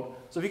in the world.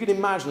 So if you could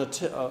imagine a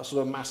sort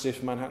of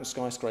massive Manhattan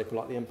skyscraper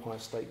like the Empire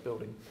State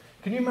Building,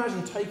 can you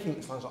imagine taking,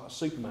 it sounds like a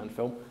Superman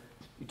film,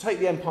 you take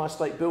the Empire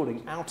State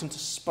Building out into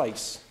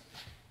space,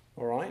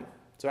 all right?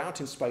 So out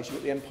in space, you've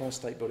got the Empire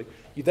State Building.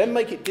 You then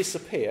make it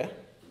disappear.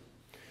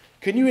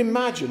 Can you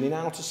imagine in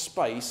outer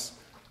space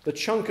the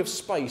chunk of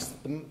space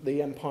that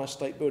the Empire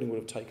State Building would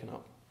have taken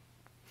up?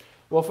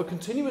 Well, for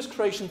continuous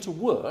creation to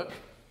work,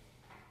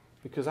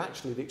 because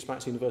actually the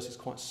expansive universe is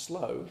quite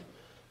slow,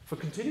 for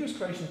continuous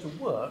creation to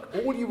work,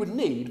 all you would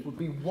need would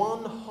be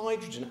one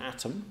hydrogen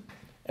atom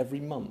every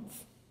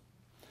month.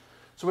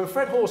 So when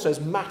Fred Hoyle says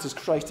matter's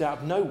created out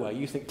of nowhere,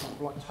 you think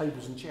like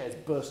tables and chairs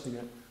bursting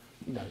at,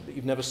 that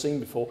you've never seen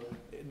before.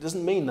 It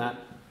doesn't mean that.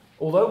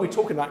 Although we're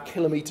talking about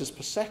kilometres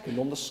per second,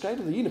 on the scale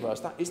of the universe,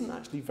 that isn't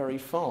actually very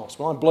fast.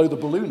 When I blow the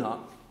balloon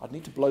up, I'd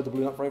need to blow the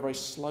balloon up very, very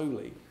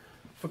slowly.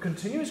 For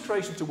continuous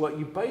creation to work,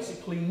 you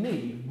basically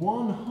need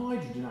one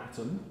hydrogen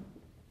atom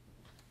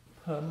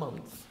per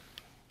month.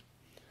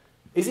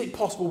 Is it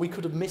possible we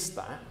could have missed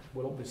that?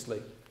 Well,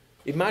 obviously.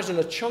 Imagine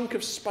a chunk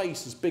of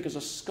space as big as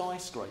a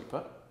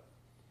skyscraper.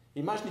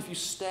 Imagine if you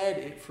stared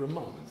at it for a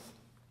month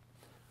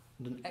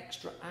and an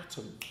extra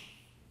atom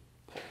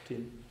popped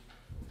in.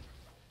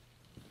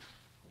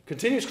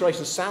 Continuous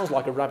creation sounds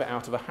like a rabbit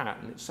out of a hat,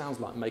 and it sounds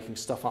like making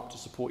stuff up to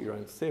support your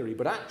own theory,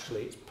 but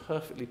actually it's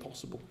perfectly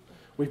possible.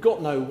 We've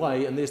got no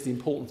way, and there's the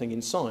important thing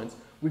in science,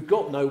 we've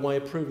got no way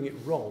of proving it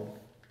wrong.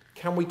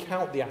 Can we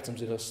count the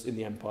atoms in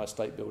the Empire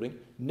State Building?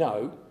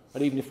 No,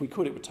 and even if we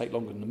could, it would take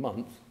longer than a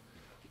month.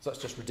 So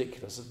that's just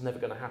ridiculous. It's never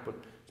going to happen.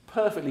 It's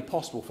perfectly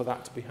possible for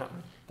that to be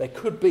happening. There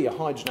could be a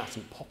hydrogen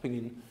atom popping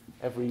in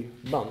every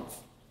month,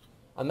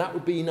 and that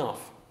would be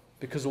enough,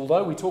 because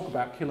although we talk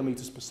about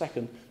kilometres per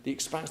second, the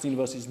expansion of the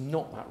universe is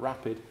not that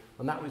rapid,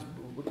 and that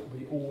would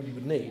be all you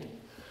would need.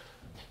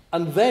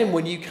 And then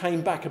when you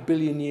came back 1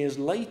 billion years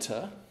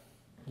later,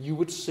 you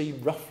would see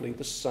roughly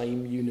the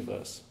same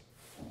universe.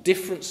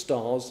 Different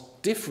stars,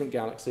 different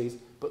galaxies,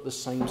 but the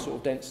same sort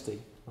of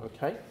density.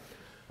 Okay?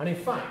 And in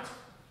fact,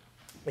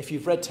 if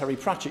you've read Terry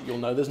Pratchett, you'll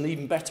know there's an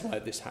even better way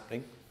of this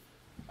happening.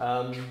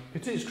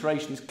 Continuous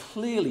creation is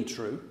clearly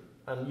true,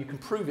 and you can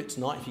prove it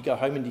tonight if you go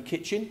home in your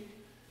kitchen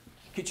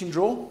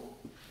drawer.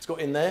 It's got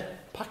in there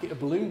a packet of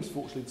balloons,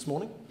 fortunately, this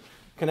morning.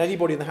 Can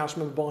anybody in the house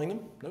remember buying them?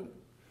 No.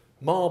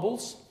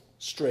 Marbles,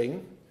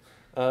 string,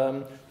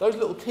 those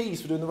little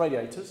keys for doing the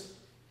radiators,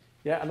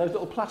 yeah, and those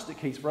little plastic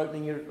keys for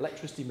opening your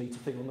electricity meter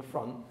thing on the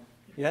front,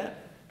 yeah.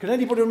 Can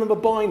anybody remember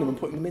buying them and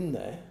putting them in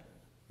there?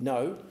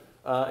 No.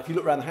 If you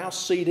look around the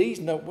house, CDs,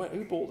 no.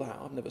 Who bought that?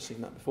 I've never seen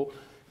that before.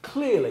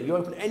 Clearly, you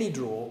open any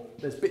drawer,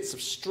 there's bits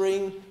of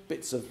string,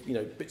 bits of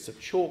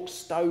chalk,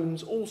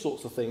 stones, all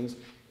sorts of things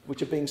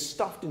which are being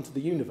stuffed into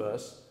the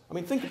universe. I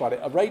mean, think about it.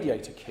 A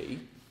radiator key.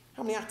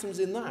 How many atoms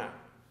in that?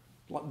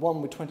 Like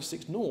 1 with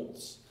 26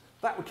 noughts.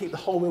 That would keep the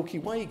whole Milky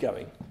Way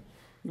going.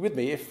 You with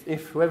me?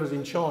 If whoever's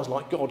in charge,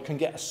 like God, can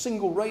get a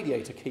single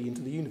radiator key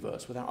into the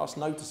universe without us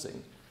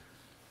noticing,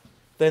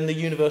 then the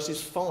universe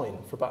is fine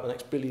for about the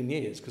next 1 billion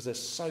years because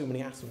there's so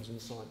many atoms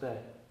inside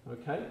there.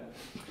 Okay?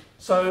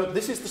 So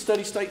this is the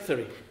steady state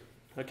theory.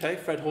 Okay?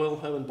 Fred Hoyle,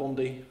 Herman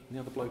Bondi, and the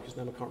other bloke whose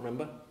name I can't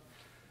remember.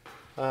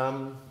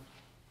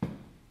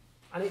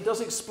 And it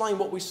does explain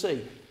what we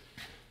see.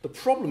 The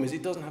problem is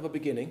it doesn't have a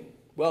beginning.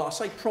 Well, I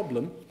say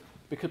problem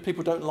because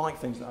people don't like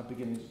things that have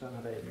beginnings that don't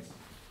have ends.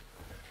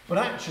 But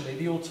actually,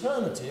 the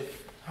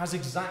alternative has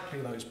exactly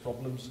those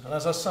problems. And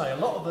as I say, a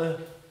lot of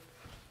the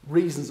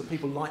reasons that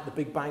people like the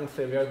Big Bang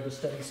theory over the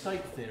steady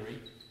state theory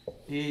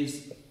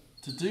is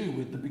to do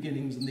with the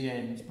beginnings and the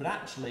ends. But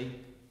actually,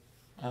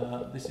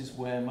 this is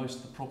where most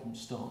of the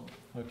problems start.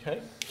 Okay?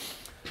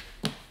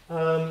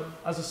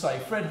 As I say,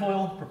 Fred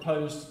Hoyle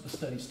proposed the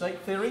steady state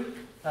theory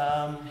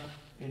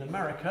in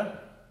America.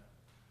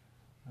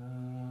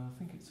 I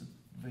think it's a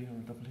V or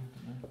a W,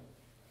 I don't know.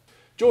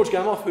 George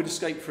Gamow, who'd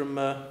escaped from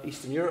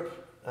Eastern Europe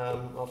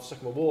after the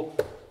Second World War,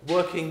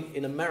 working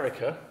in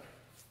America,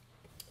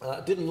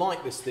 didn't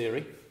like this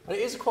theory. And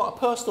it is quite a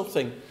personal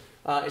thing.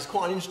 It's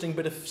quite an interesting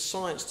bit of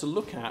science to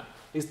look at,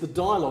 is the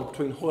dialogue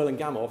between Hoyle and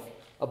Gamow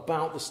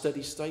about the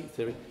steady state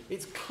theory.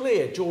 It's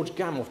clear George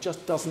Gamow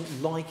just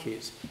doesn't like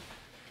it.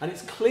 And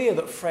it's clear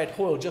that Fred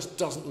Hoyle just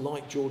doesn't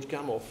like George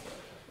Gamow.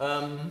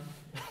 And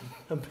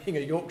being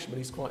a Yorkshireman,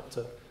 he's quite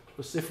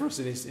vociferous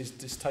in his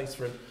distaste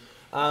for him.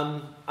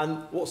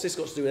 And what's this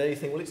got to do with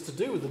anything? Well, it's to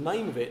do with the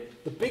name of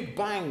it. The Big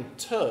Bang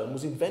term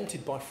was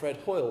invented by Fred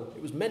Hoyle.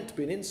 It was meant to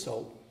be an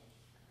insult.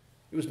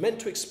 It was meant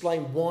to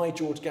explain why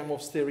George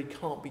Gamow's theory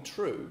can't be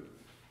true.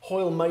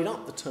 Hoyle made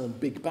up the term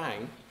Big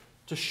Bang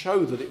to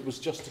show that it was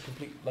just a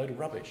complete load of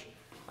rubbish.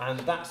 And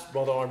that's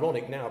rather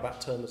ironic now,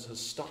 that term has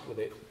stuck with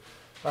it.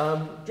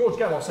 George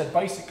Gamow said,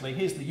 basically,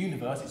 here's the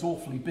universe, it's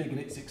awfully big and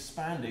it's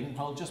expanding.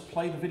 I'll just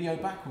play the video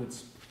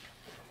backwards.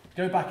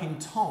 Go back in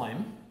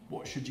time,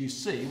 what should you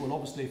see? Well,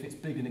 obviously, if it's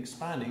big and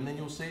expanding, then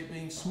you'll see it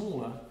being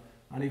smaller.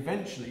 And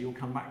eventually, you'll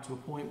come back to a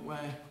point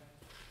where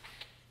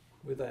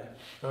we're there.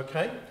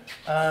 Okay?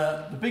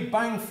 The Big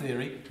Bang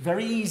theory,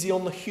 very easy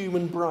on the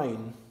human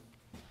brain.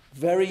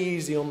 Very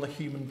easy on the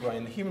human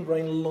brain. The human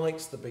brain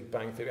likes the Big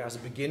Bang theory. It has a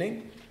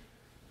beginning,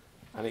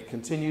 and it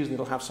continues, and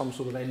it'll have some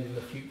sort of end in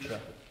the future.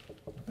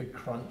 A big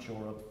crunch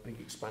or a big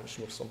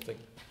expansion or something.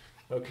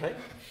 Okay?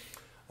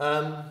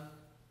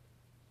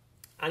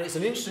 And it's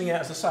an interesting,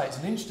 as I say, it's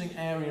an interesting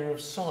area of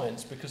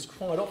science because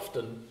quite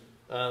often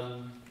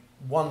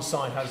one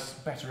side has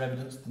better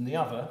evidence than the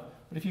other.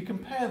 But if you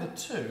compare the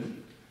two,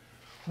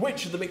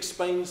 which of them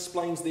explains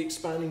the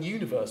expanding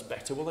universe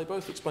better? Well, they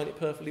both explain it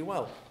perfectly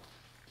well.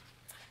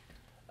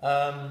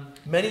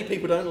 Many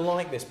people don't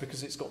like this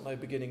because it's got no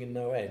beginning and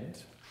no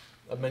end.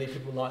 And many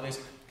people like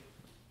this.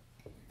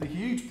 The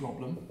huge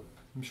problem,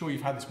 I'm sure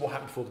you've had this, what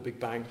happened before the Big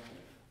Bang?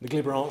 The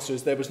glibber answer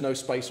is there was no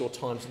space or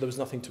time, so there was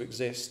nothing to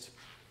exist.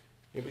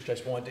 In which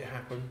case, why did it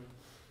happen?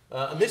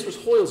 And this was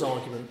Hoyle's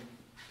argument.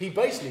 He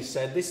basically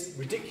said this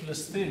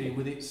ridiculous theory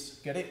with its,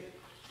 get it,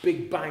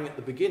 Big Bang at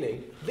the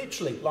beginning,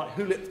 literally, like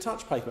who lit the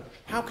touch paper?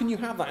 How can you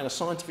have that in a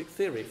scientific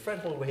theory? If Fred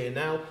Hoyle were here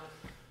now,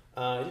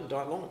 he didn't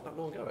die that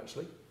long ago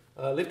actually,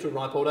 lived to a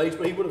ripe old age,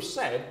 but he would have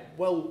said,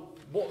 well,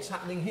 what's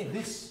happening here?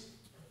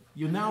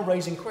 You're now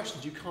raising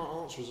questions you can't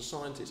answer as a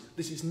scientist.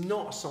 This is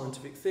not a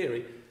scientific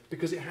theory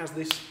because it has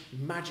this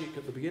magic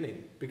at the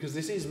beginning. Because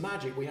this is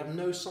magic, we have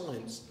no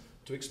science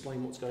to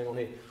explain what's going on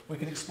here. We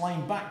can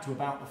explain back to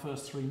about the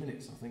first 3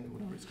 minutes, I think, or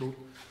whatever it's called.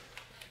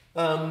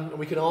 And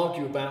we can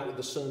argue about with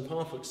the CERN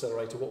particle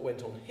accelerator what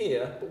went on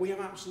here, but we have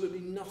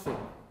absolutely nothing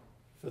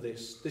for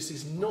this. This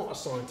is not a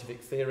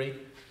scientific theory,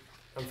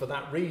 and for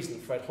that reason,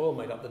 Fred Hoyle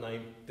made up the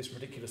name, this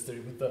ridiculous theory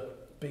with the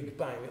Big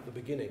Bang at the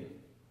beginning.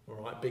 All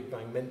right, Big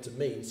Bang meant to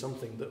mean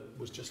something that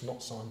was just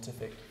not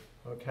scientific.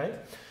 Okay?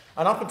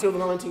 And up until the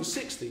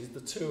 1960s, the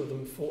two of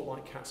them fought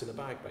like cats in a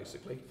bag,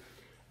 basically,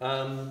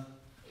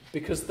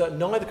 because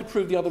neither could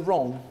prove the other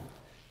wrong.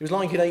 It was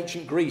like in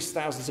ancient Greece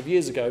thousands of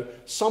years ago.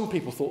 Some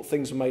people thought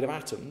things were made of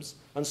atoms,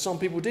 and some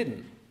people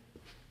didn't.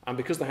 And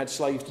because they had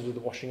slaves to do the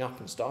washing up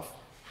and stuff,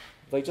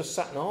 they just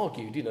sat and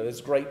argued. You know,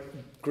 there's great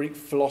Greek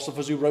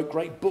philosophers who wrote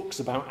great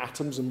books about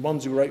atoms, and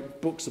ones who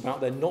wrote books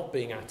about there not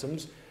being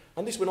atoms.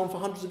 And this went on for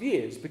hundreds of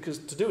years, because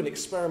to do an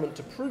experiment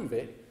to prove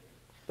it,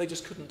 they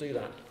just couldn't do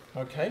that.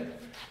 Okay?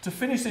 To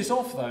finish this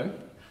off, though,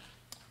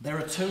 there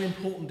are two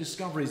important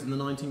discoveries in the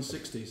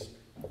 1960s.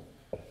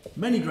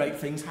 Many great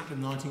things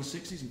happened in the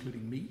 1960s,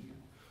 including me.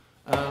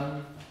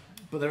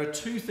 But there are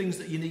two things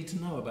that you need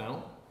to know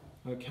about,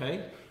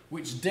 okay,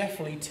 which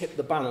definitely tip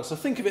the balance. So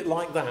think of it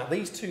like that.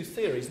 These two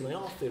theories, and they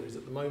are theories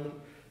at the moment,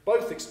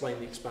 both explain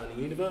the expanding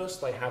universe.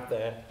 They have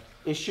their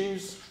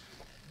issues,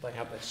 they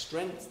have their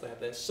strengths,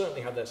 they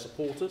certainly have their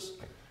supporters.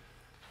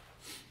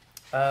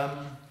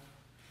 The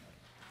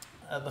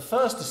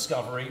first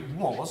discovery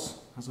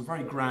has a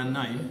very grand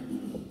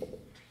name.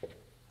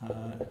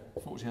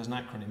 Fortunately, it has an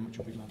acronym, which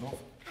you'll be glad of.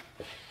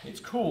 It's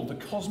called the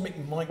Cosmic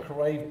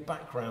Microwave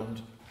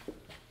Background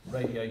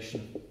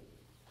Radiation,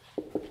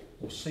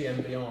 or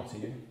CMBR to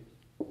you.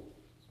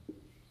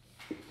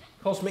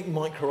 Cosmic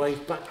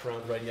Microwave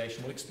Background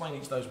Radiation. We'll explain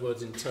each of those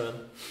words in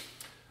turn.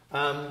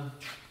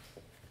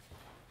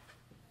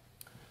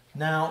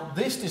 Now,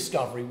 this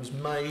discovery was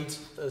made,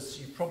 as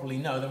you probably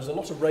know, there was a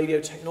lot of radio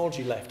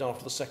technology left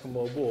after the Second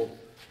World War.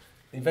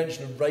 The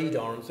invention of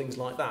radar and things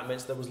like that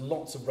meant there was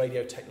lots of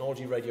radio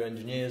technology, radio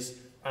engineers,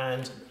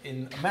 and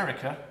in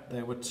America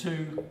there were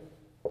two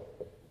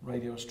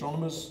radio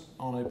astronomers,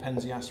 Arno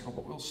Penzias,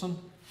 Robert Wilson,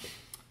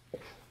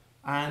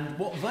 and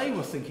what they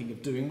were thinking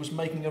of doing was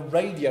making a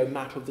radio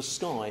map of the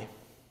sky.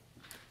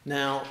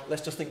 Now,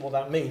 let's just think what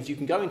that means. You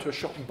can go into a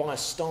shop and buy a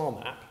star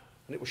map,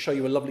 and it will show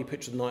you a lovely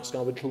picture of the night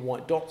sky with little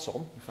white dots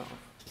on. In fact,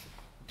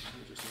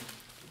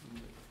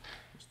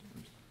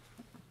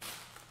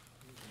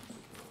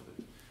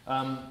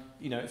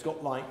 you know, it's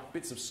got like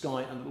bits of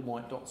sky and little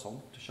white dots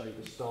on to show you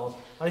the stars.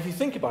 And if you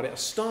think about it, a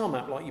star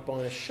map like you buy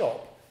in a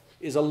shop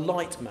is a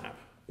light map.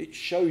 It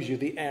shows you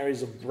the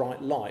areas of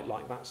bright light,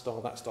 like that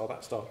star, that star,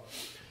 that star.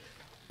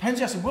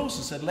 Penzias and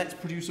Wilson said, let's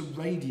produce a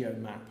radio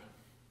map.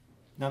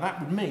 Now that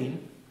would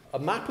mean a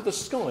map of the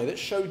sky that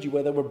showed you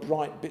where there were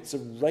bright bits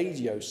of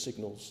radio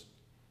signals.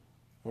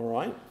 All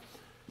right?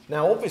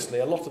 Now, obviously,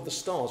 a lot of the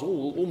stars,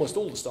 almost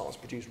all the stars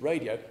produce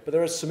radio, but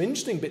there are some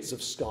interesting bits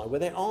of sky where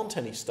there aren't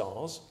any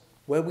stars,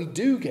 where we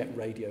do get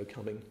radio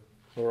coming.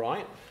 All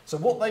right? So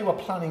what they were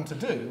planning to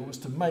do was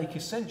to make,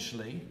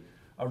 essentially,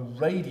 a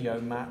radio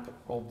map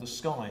of the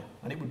sky.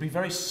 And it would be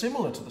very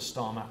similar to the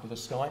star map of the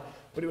sky,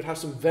 but it would have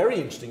some very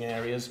interesting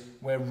areas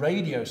where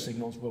radio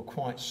signals were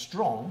quite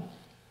strong,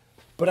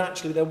 but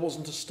actually there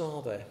wasn't a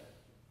star there.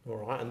 All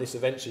right? And this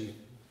eventually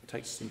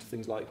takes us into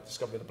things like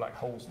discovery of the black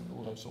holes and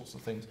all those sorts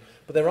of things.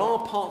 But there are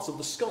parts of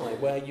the sky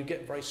where you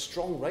get very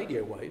strong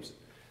radio waves,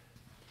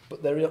 but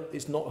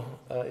it's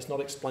not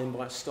explained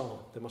by a star.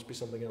 There must be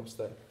something else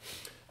there.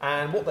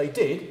 And what they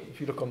did,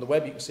 if you look on the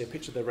web, you can see a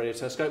picture of their radio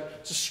telescope.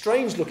 It's a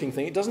strange looking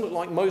thing. It doesn't look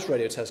like most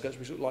radio telescopes,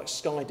 which look like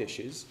sky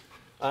dishes.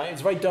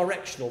 It's very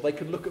directional. They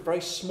could look at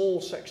very small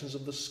sections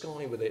of the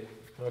sky with it.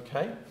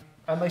 Okay?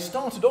 And they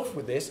started off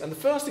with this, and the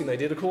first thing they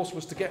did, of course,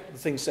 was to get the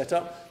thing set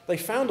up. They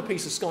found a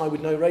piece of sky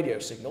with no radio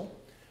signal,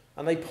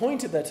 and they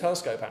pointed their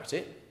telescope at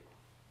it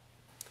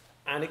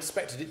and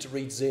expected it to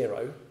read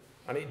 0,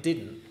 and it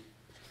didn't.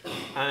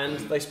 And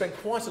they spent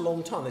quite a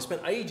long time. They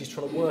spent ages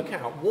trying to work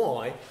out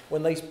why,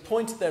 when they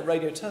pointed their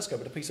radio telescope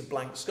at a piece of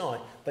blank sky,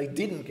 they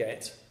didn't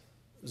get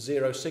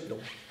 0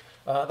 signal.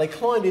 They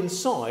climbed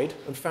inside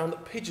and found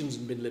that pigeons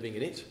had been living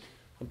in it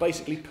and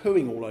basically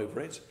pooing all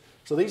over it.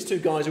 So these two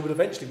guys, who would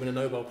eventually win a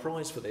Nobel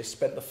Prize for this,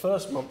 spent the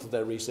first month of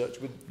their research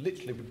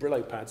literally with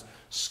Brillo pads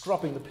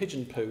scrubbing the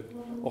pigeon poo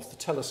off the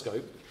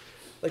telescope.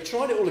 They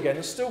tried it all again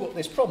and still got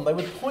this problem. They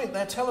would point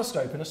their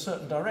telescope in a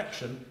certain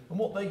direction, and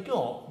what they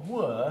got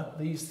were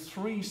these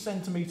 3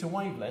 centimetre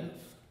wavelength.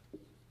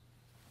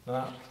 Now,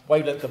 that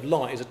wavelength of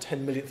light is a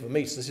 10 millionth of a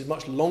metre. This is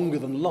much longer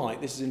than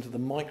light. This is into the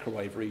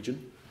microwave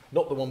region,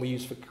 not the one we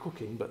use for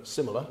cooking, but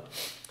similar.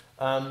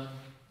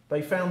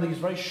 They found these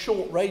very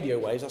short radio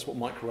waves. That's what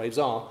microwaves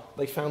are.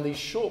 They found these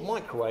short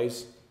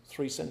microwaves,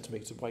 3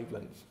 centimetre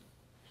wavelength.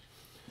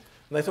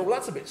 And they thought, well,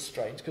 that's a bit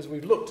strange, because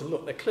we've looked and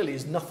looked, there clearly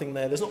is nothing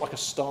there. There's not like a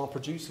star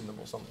producing them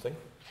or something.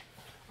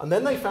 And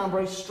then they found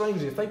very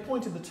strangely, if they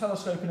pointed the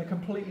telescope in a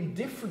completely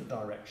different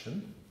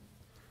direction,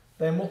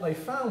 then what they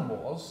found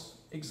was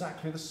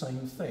exactly the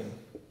same thing.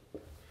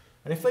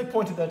 And if they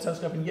pointed their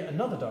telescope in yet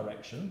another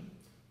direction,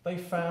 they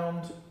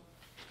found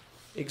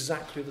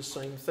exactly the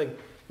same thing.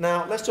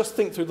 Now, let's just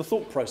think through the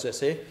thought process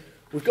here.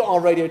 We've got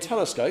our radio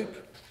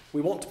telescope.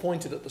 We want to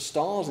point it at the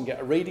stars and get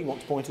a reading. We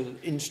want to point it at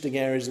interesting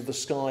areas of the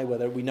sky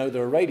where we know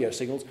there are radio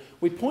signals.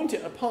 We point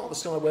it at a part of the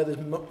sky where there's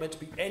not meant to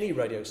be any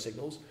radio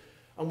signals,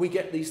 and we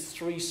get these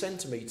 3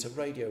 centimetre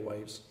radio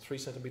waves, 3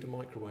 centimetre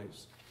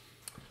microwaves.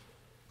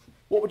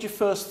 What would your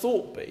first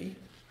thought be?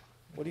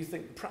 What do you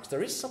think? Perhaps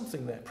there is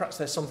something there. Perhaps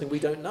there's something we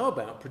don't know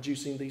about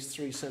producing these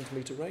 3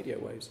 centimetre radio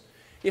waves.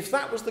 If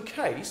that was the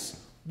case,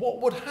 what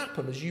would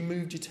happen as you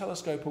moved your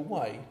telescope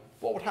away?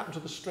 What would happen to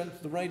the strength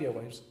of the radio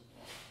waves?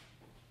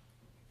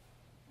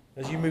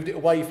 As you moved it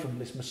away from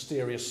this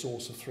mysterious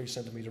source of 3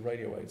 centimetre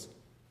radio waves,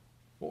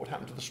 what would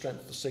happen to the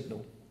strength of the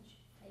signal?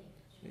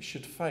 It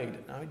should fade.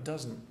 No, it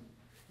doesn't.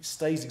 It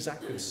stays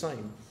exactly the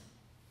same.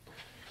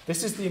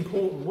 This is the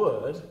important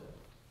word.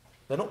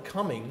 They're not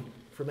coming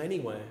from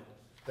anywhere.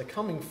 They're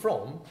coming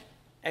from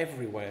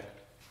everywhere.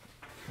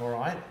 All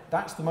right?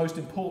 That's the most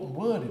important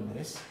word in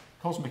this.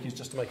 Cosmic is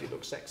just to make it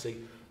look sexy.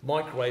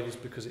 Microwave is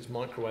because it's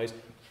microwaves.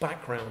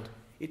 Background.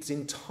 It's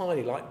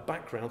entirely like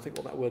background. Think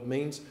what that word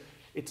means.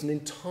 It's an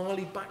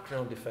entirely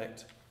background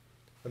effect.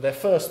 And their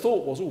first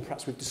thought was, oh,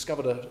 perhaps we've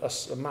discovered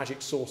a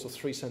magic source of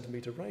 3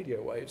 centimetre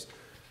radio waves.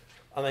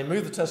 And they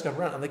move the telescope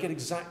around and they get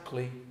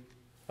exactly...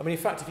 I mean, in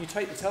fact, if you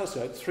take the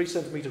telescope, 3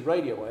 centimetre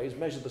radio waves,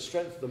 measure the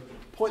strength of them,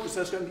 point the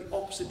telescope in the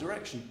opposite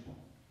direction,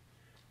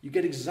 you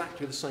get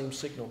exactly the same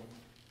signal.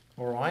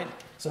 All right?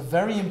 So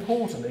very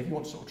importantly, if you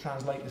want to sort of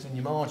translate this in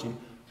your margin,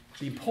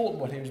 the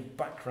important one here is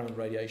background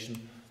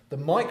radiation. The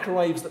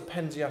microwaves that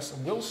Penzias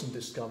and Wilson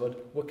discovered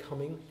were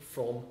coming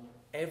from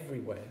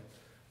everywhere.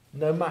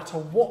 No matter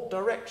what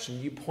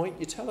direction you point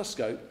your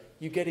telescope,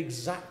 you get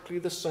exactly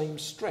the same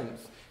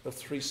strength of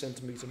 3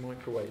 centimetre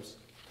microwaves.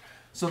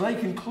 So they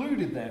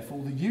concluded,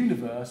 therefore, the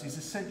universe is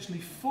essentially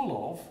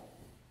full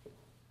of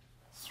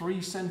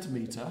 3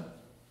 centimetre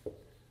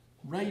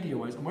radio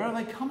waves. And where are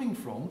they coming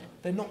from?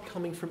 They're not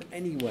coming from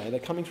anywhere. They're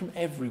coming from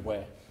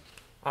everywhere.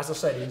 As I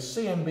said, in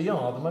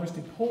CMBR, the most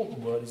important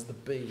word is the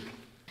B.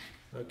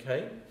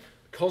 Okay?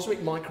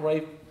 Cosmic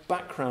microwave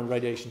background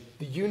radiation.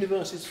 The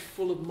universe is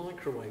full of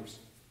microwaves.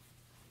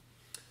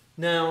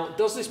 Now,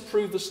 does this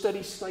prove the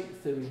steady state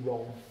theory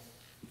wrong?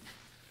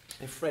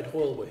 If Fred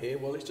Hoyle were here,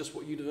 well, it's just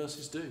what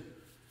universes do.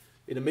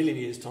 In a million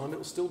years' time, it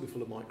will still be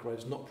full of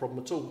microwaves, not a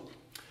problem at all.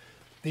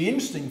 The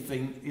interesting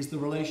thing is the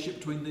relationship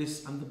between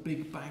this and the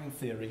Big Bang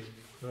theory.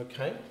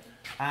 Okay?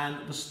 And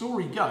the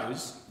story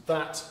goes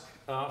that,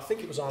 I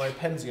think it was R.A.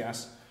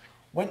 Penzias,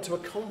 went to a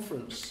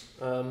conference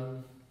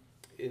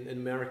in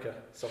America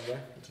somewhere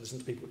to listen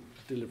to people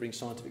delivering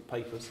scientific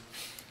papers.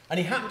 And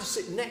he happened to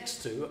sit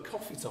next to, at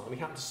coffee time, he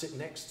happened to sit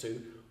next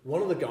to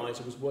one of the guys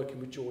who was working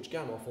with George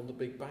Gamow on the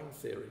Big Bang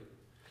Theory.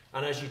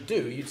 And as you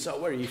do, you'd say,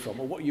 where are you from?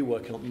 Or what are you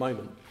working on at the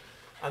moment?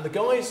 And the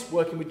guys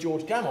working with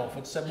George Gamow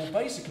had said, well,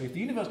 basically, if the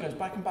universe goes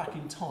back and back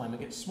in time and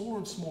gets smaller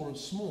and smaller and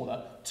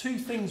smaller, two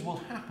things will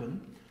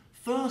happen.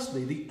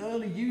 Firstly, the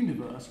early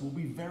universe will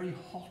be very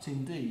hot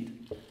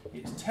indeed.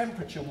 Its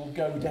temperature will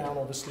go down,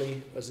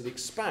 obviously, as it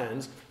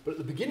expands, but at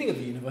the beginning of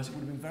the universe, it would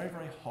have been very,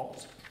 very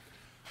hot.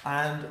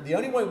 And the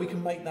only way we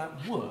can make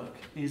that work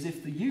is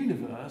if the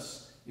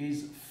universe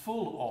is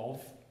full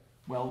of,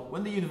 well,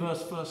 when the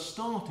universe first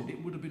started,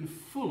 it would have been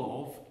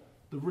full of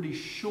the really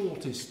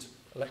shortest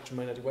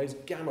electromagnetic waves,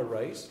 gamma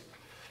rays.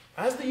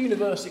 As the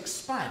universe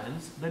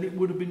expands, then it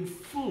would have been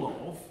full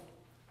of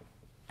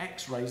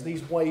X-rays.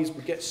 These waves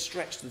would get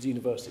stretched as the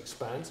universe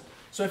expands.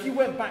 So if you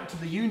went back to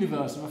the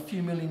universe of a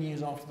few million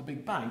years after the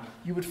Big Bang,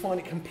 you would find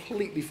it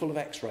completely full of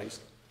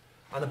X-rays.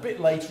 And a bit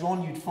later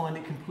on, you'd find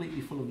it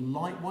completely full of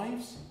light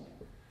waves.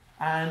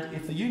 And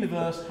if the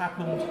universe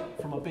happened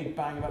from a Big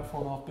Bang about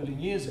 4.5 billion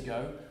years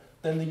ago,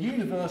 then the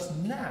universe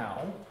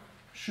now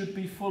should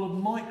be full of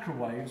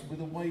microwaves with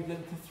a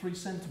wavelength of 3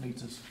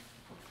 centimetres.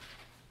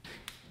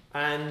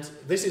 And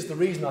this is the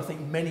reason I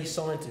think many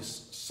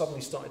scientists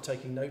suddenly started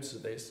taking notice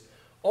of this.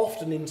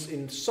 Often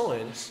in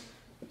science,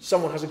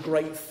 someone has a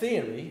great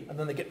theory and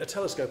then they get the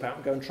telescope out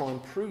and go and try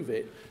and prove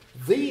it.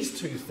 These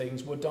two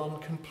things were done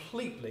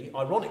completely,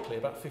 ironically,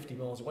 about 50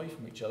 miles away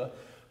from each other,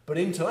 but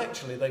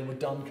intellectually they were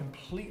done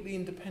completely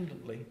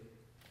independently.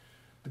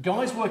 The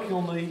guys working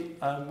on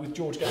with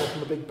George Gamow on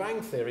the Big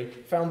Bang Theory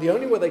found the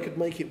only way they could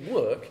make it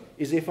work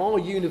is if our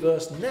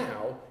universe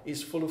now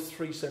is full of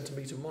 3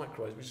 centimetre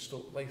microwaves, which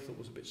they thought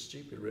was a bit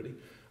stupid, really.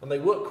 And they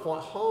worked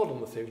quite hard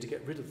on the theory to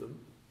get rid of them.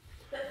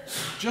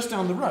 Just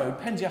down the road,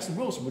 Penzias and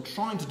Wilson were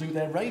trying to do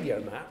their radio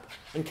map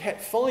and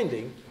kept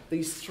finding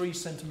these 3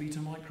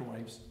 centimetre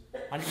microwaves.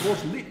 And it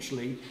was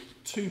literally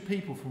 2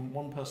 people from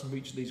one person from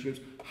each of these groups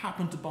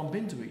happened to bump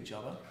into each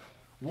other.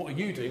 What are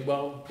you doing?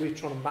 Well, we're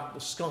trying to map the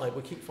sky.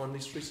 We keep finding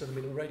these 3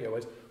 centimetre radio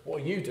waves.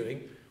 What are you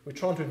doing? We're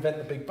trying to invent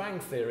the Big Bang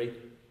Theory,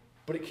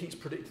 but it keeps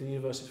predicting the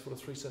universe is full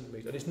of 3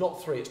 centimetres. And it's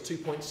not 3, it's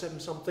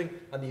 2.7 something,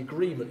 and the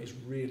agreement is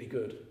really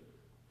good.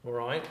 All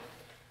right?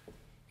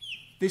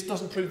 This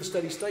doesn't prove the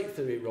steady state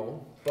theory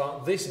wrong,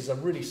 but this is a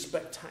really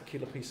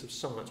spectacular piece of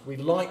science. We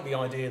like the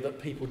idea that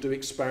people do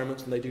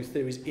experiments and they do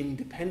theories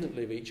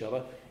independently of each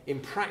other. In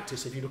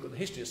practice, if you look at the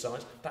history of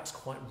science, that's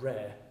quite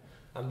rare.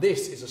 And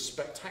this is a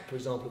spectacular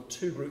example of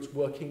 2 groups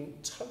working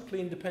totally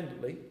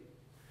independently,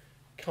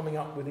 coming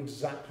up with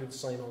exactly the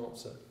same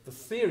answer. The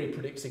theory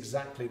predicts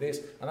exactly this,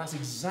 and that's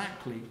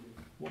exactly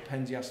what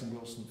Penzias and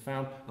Wilson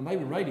found, and they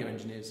were radio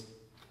engineers.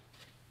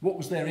 What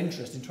was their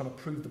interest in trying to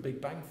prove the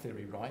Big Bang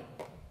Theory right?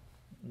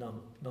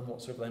 None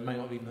whatsoever. They may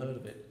not have even heard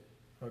of it.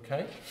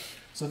 Okay?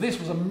 So this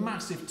was a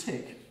massive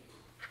tick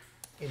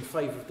in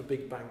favour of the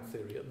Big Bang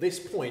Theory. At this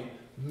point,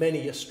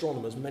 many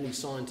astronomers, many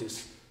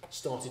scientists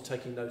started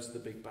taking notice of the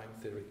Big Bang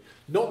Theory.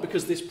 Not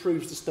because this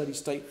proves the steady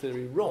state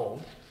theory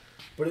wrong,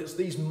 but it's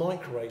these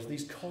microwaves,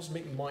 these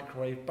cosmic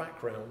microwave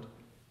background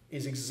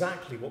is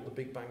exactly what the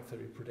Big Bang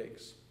Theory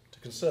predicts. To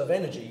conserve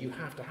energy, you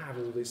have to have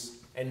all this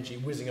energy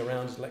whizzing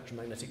around as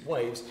electromagnetic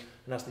waves,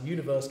 and as the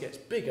universe gets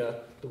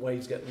bigger, the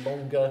waves get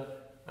longer,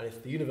 and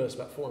if the universe is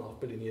about 4.5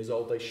 billion years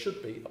old, they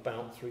should be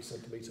about 3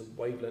 centimetre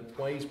wavelength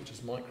waves, which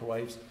is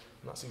microwaves,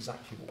 and that's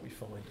exactly what we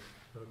find.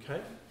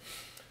 Okay?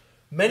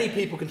 Many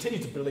people continue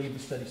to believe the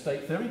steady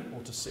state theory,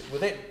 or to sit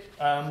with it.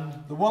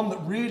 The one that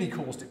really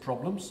caused it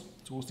problems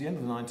towards the end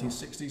of the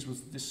 1960s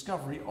was the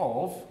discovery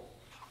of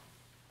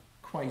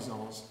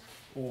quasars,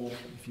 or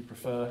if you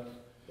prefer,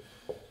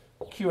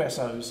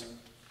 QSOs,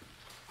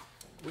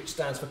 which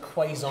stands for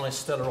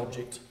quasi-stellar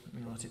object.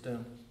 Let me write it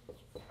down.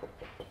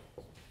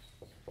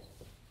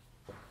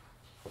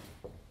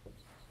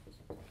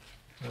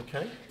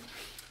 Okay.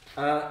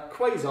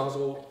 Quasars,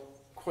 or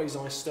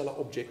quasi-stellar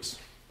objects.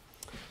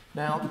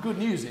 Now, the good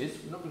news is,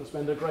 we're not going to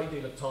spend a great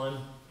deal of time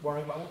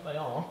worrying about what they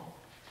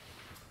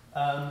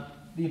are.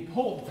 The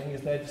important thing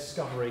is their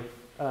discovery.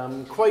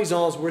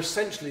 Quasars were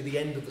essentially the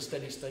end of the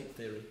steady state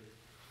theory.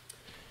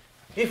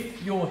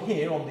 If you're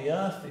here on the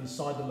Earth,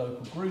 inside the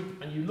local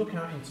group, and you look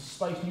out into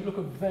space, and you look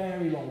a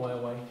very long way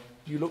away,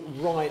 you look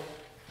right,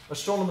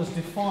 astronomers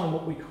define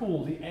what we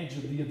call the edge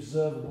of the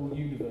observable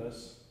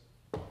universe.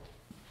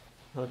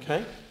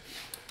 Okay?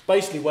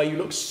 Basically, where you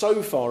look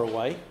so far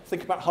away,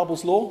 think about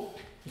Hubble's law.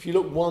 If you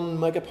look 1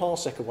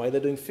 megaparsec away, they're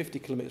doing 50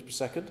 kilometres per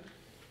second.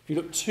 If you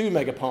look 2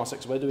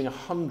 megaparsecs away, they're doing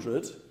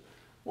 100.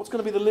 What's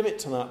going to be the limit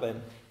to that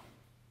then?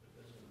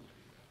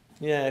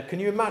 Yeah, can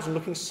you imagine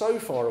looking so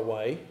far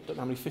away, I don't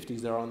know how many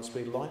 50s there are on the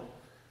speed of light.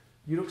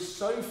 You look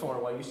so far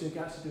away, you see a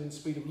galaxy doing the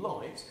speed of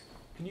light.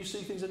 Can you see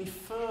things any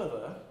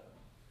further?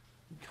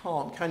 You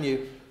can't, can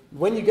you?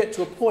 When you get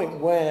to a point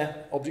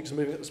where objects are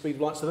moving at the speed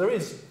of light, so there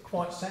is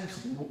quite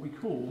sensibly what we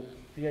call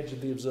the edge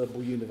of the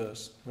observable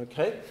universe.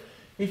 Okay?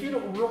 If you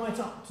look right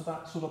up to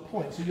that sort of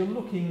point, so you're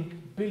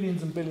looking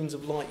billions and billions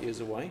of light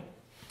years away,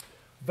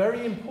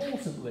 very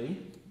importantly,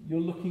 you're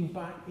looking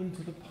back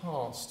into the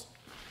past.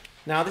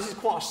 Now, this is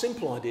quite a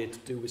simple idea to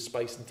do with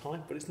space and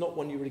time, but it's not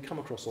one you really come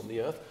across on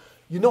the Earth.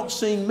 You're not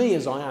seeing me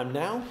as I am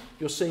now.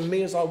 You're seeing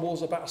me as I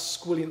was about a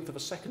squillionth of a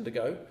second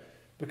ago,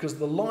 because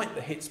the light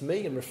that hits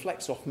me and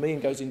reflects off me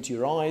and goes into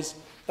your eyes,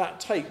 that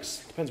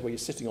takes, depends where you're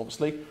sitting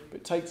obviously,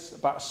 but it takes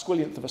about a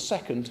squillionth of a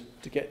second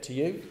to get to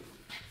you.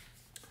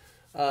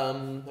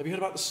 Have you heard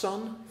about the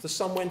sun? If the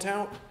sun went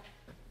out,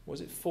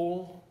 was it 4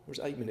 or was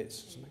it 8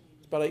 minutes?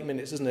 It's about 8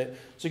 minutes, isn't it?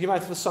 So you can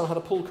imagine if the sun had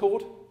a pull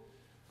cord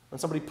and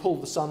somebody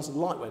pulled the sun so the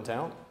light went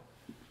out,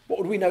 what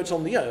would we notice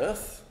on the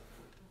Earth?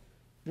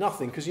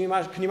 Nothing, because can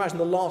you imagine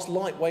the last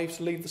light waves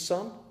to leave the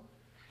sun?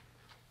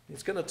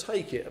 It's going to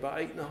take it about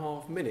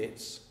 8.5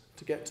 minutes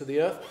to get to the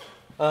Earth.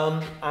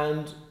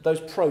 And those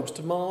probes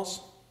to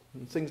Mars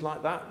and things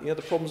like that, you know,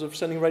 the problems of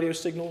sending radio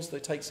signals, they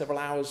take several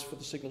hours for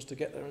the signals to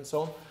get there and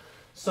so on.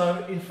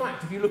 So, in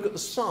fact, if you look at the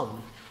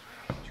sun,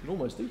 you can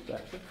almost do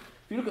that actually.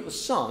 If you look at the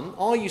sun,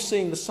 are you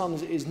seeing the sun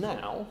as it is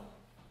now?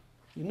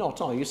 You're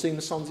not, are you? You're seeing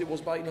the sun as it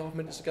was about 8.5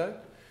 minutes ago.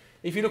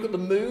 If you look at the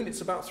moon,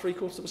 it's about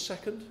 3/4 of a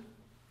second.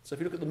 So if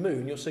you look at the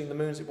moon, you're seeing the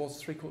moon as it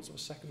was 3/4 of a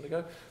second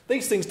ago.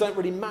 These things don't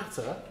really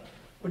matter,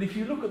 but if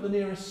you look at the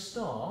nearest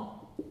star,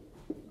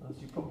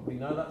 as you probably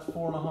know, that's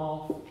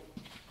 4.5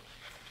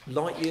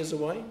 light years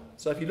away.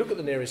 So if you look at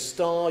the nearest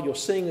star, you're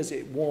seeing as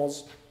it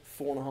was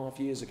 4.5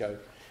 years ago.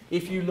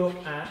 If you look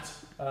at,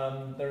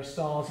 there are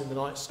stars in the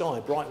night sky,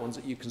 bright ones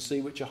that you can see,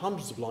 which are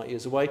hundreds of light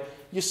years away,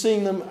 you're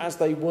seeing them as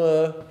they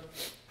were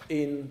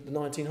in the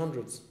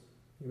 1900s.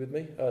 You with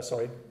me?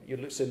 Sorry, you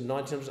look in the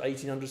 1900s,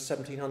 1800s,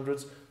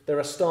 1700s. There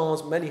are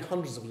stars many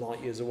hundreds of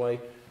light years away,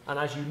 and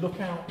as you look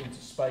out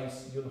into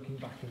space, you're looking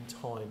back in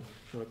time.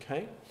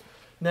 Okay?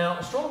 Now,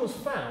 astronomers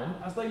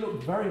found, as they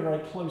looked very, very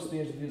close to the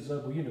edge of the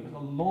observable universe, a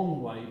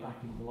long way back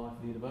into the life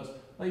of the universe,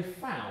 they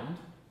found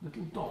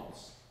little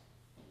dots.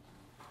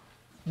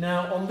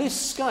 Now, on this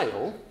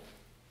scale,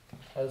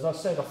 as I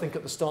said, I think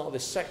at the start of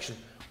this section,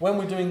 when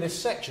we're doing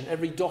this section,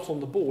 every dot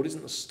on the board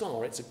isn't a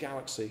star, it's a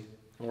galaxy.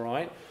 All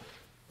right?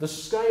 The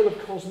scale of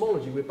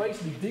cosmology, we're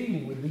basically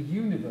dealing with the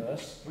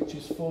universe, which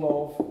is full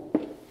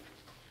of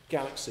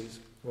galaxies.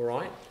 All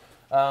right?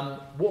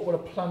 What would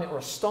a planet or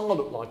a star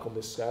look like on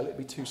this scale? It'd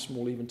be too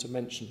small even to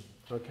mention.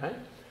 Okay?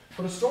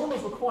 But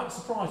astronomers were quite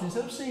surprised.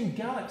 Instead of seeing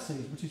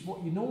galaxies, which is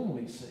what you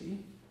normally see,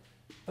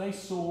 they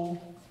saw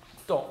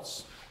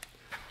dots.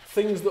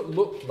 Things that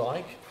look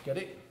like, get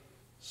it?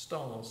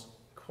 Stars.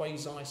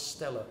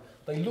 Quasi-stellar.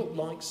 They look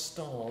like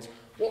stars.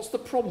 What's the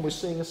problem with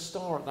seeing a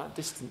star at that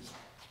distance?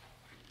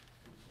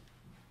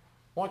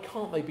 Why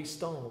can't they be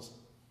stars?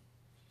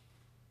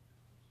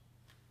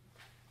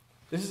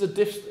 This is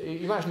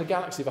imagine a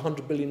galaxy of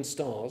 100 billion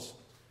stars.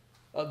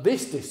 At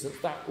this distance,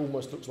 that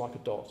almost looks like a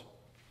dot.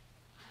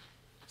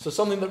 So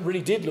something that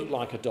really did look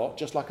like a dot,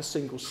 just like a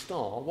single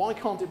star, why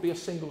can't it be a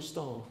single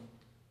star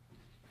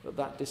at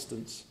that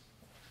distance?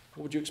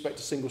 What would you expect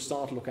a single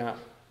star to look at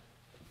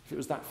if it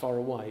was that far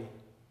away?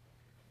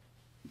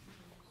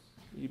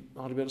 You'd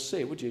hardly be able to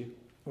see it, would you?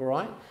 All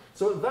right?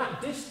 So at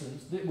that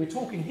distance, we're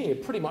talking here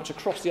pretty much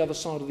across the other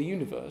side of the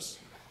universe.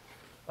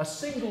 A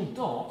single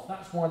dot,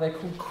 that's why they're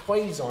called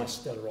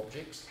quasi-stellar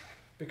objects,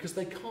 because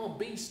they can't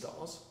be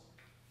stars.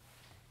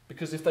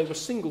 Because if they were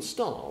single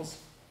stars,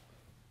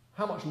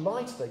 how much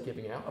light are they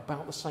giving out?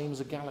 About the same as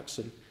a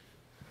galaxy.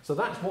 So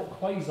that's what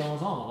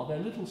quasars are. They're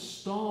little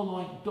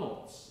star-like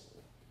dots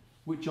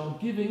which are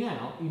giving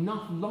out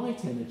enough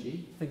light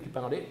energy, think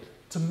about it,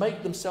 to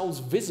make themselves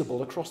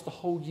visible across the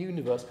whole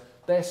universe.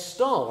 They're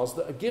stars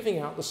that are giving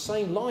out the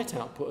same light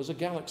output as a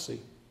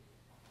galaxy.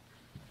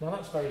 Now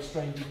that's very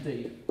strange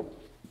indeed.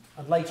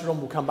 And later on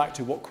we'll come back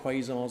to what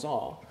quasars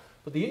are.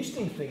 But the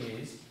interesting thing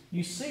is,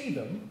 you see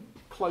them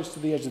close to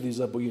the edge of the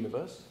observable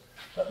universe.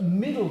 At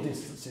middle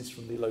distances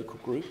from the local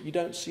group, you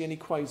don't see any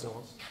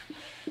quasars.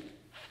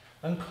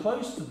 And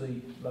close to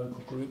the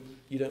local group,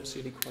 you don't see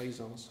any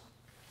quasars.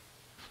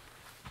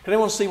 Can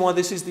anyone see why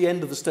this is the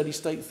end of the steady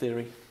state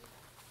theory?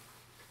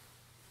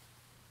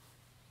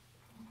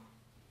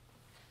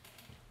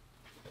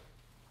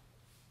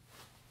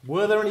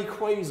 Were there any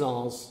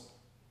quasars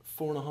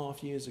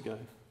 4.5 years ago?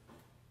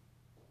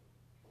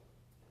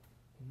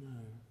 No.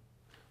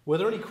 Were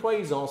there any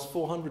quasars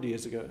 400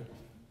 years ago?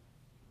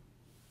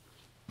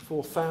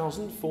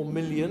 4,000, 4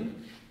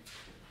 million?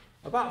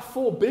 About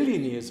 4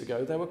 billion years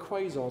ago, there were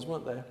quasars,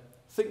 weren't there?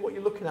 Think what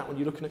you're looking at when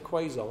you're looking at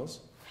quasars.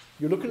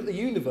 You're looking at the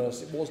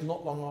universe, it was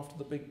not long after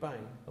the Big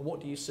Bang. And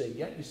what do you see?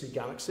 Yeah, you see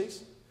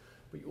galaxies,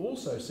 but you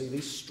also see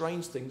these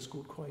strange things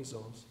called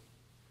quasars.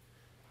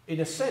 In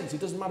a sense,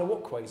 it doesn't matter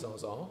what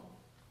quasars are,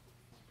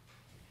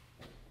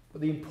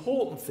 but the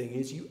important thing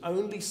is you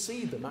only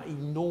see them at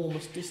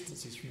enormous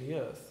distances from the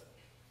Earth.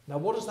 Now,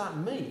 what does that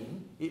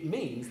mean? It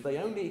means they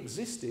only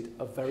existed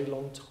a very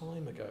long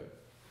time ago.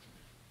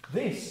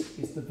 This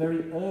is the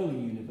very early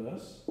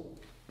universe.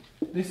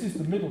 This is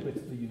the middle bit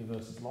of the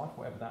universe's life,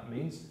 whatever that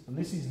means, and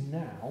this is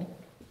now.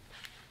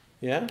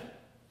 Yeah?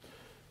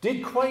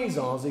 Did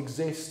quasars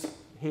exist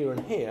here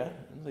and here?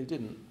 They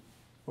didn't.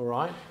 All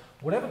right?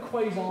 Whatever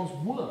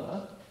quasars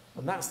were,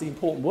 and that's the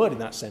important word in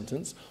that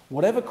sentence,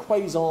 whatever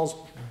quasars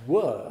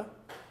were,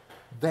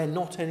 They're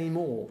not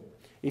anymore.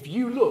 If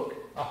you look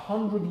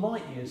 100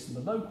 light years from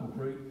the local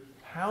group,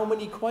 how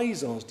many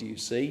quasars do you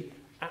see?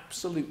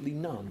 Absolutely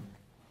none.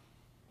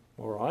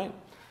 All right?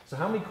 So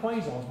how many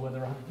quasars were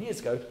there 100 years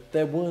ago?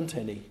 There weren't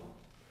any.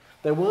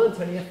 There weren't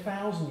any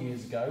 1,000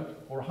 years ago,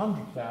 or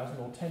 100,000,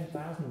 or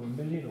 10,000, or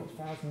 1,000,000, or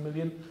 1,000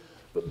 million.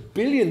 But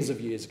billions of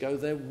years ago,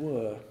 there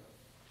were.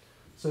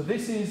 So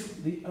this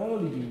is the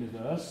early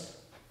universe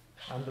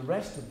and the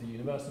rest of the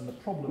universe. And the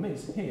problem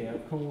is here,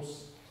 of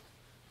course,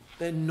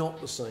 they're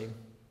not the same.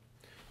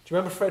 Do you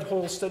remember Fred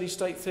Hoyle's steady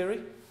state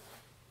theory?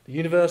 The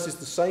universe is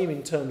the same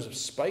in terms of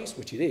space,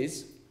 which it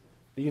is.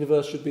 The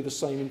universe should be the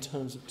same in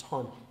terms of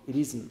time. It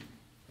isn't.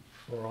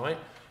 All right?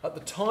 At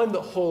the time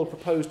that Hoyle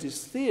proposed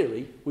his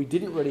theory, we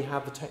didn't really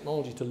have the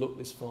technology to look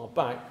this far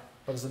back.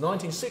 But as the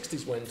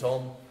 1960s went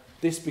on,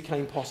 this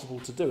became possible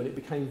to do. And it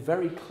became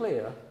very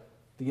clear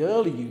the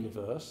early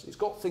universe, it's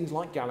got things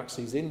like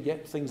galaxies in,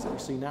 yet things that we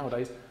see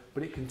nowadays,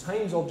 but it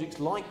contains objects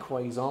like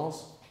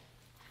quasars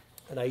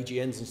and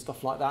AGNs and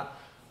stuff like that,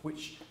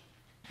 which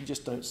you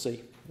just don't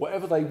see.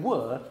 Whatever they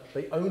were,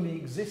 they only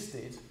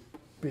existed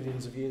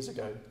billions of years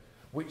ago,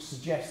 which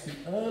suggests the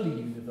early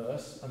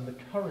universe and the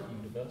current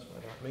universe,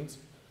 whatever that means,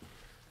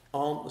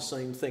 aren't the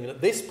same thing. And at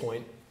this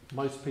point,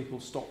 most people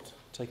stopped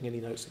taking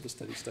any notes of the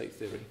steady state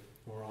theory.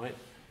 All right?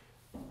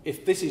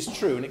 If this is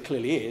true, and it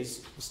clearly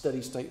is, the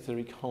steady state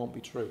theory can't be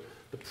true.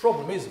 The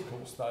problem is, of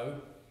course, though,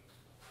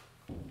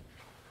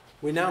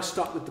 we're now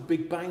stuck with the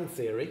Big Bang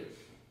theory.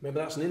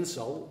 Remember, that's an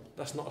insult.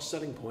 That's not a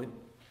selling point.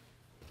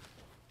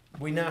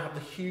 We now have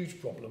the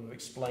huge problem of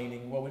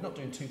explaining, well, we're not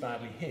doing too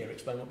badly here,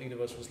 explaining what the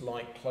universe was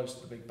like close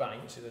to the Big Bang.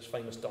 You see those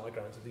famous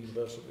diagrams of the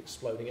universe sort of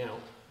exploding out.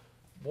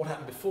 What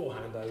happened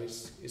beforehand, though,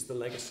 is the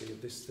legacy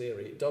of this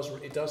theory. It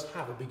does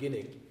have a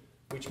beginning,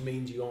 which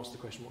means you ask the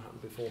question, what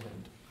happened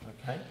beforehand?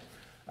 Okay?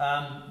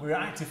 We're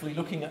actively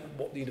looking at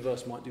what the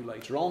universe might do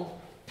later on.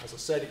 As I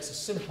said, it's a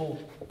simple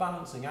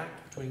balancing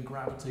act between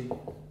gravity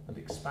and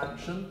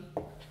expansion.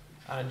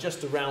 And just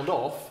to round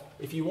off,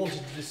 if you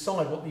wanted to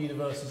decide what the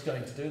universe is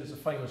going to do, there's a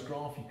famous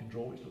graph you can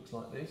draw which looks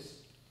like this.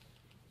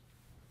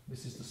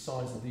 This is the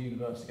size of the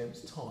universe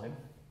against time.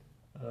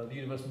 The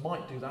universe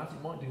might do that,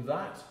 it might do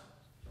that,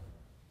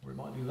 or it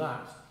might do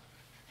that.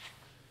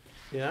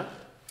 Yeah?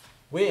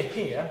 We're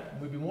here,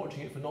 and we've been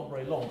watching it for not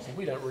very long, so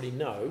we don't really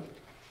know.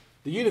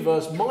 The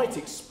universe might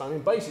expand. I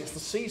mean, basically, it's the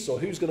seesaw.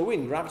 Who's going to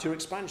win, gravity or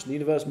expansion? The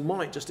universe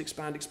might just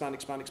expand,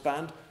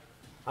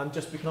 and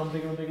just become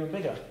bigger and bigger and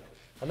bigger.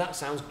 And that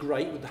sounds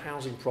great with the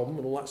housing problem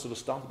and all that sort of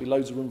stuff. There'd be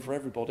loads of room for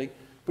everybody.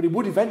 But it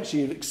would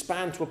eventually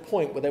expand to a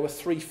point where there were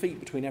 3 feet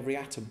between every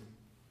atom.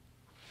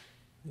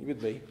 Are you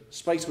with me?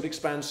 Space would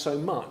expand so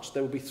much,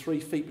 there would be 3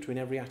 feet between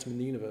every atom in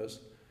the universe.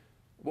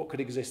 What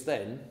could exist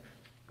then?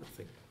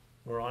 Nothing.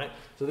 All right?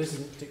 So this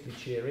isn't particularly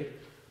cheery.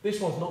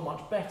 This one's not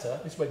much better.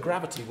 This is where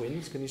gravity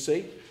wins, can you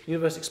see? The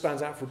universe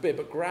expands out for a bit,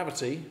 but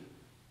gravity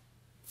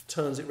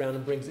turns it round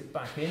and brings it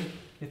back in.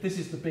 If this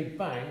is the Big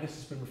Bang, this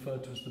has been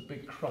referred to as the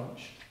Big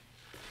Crunch.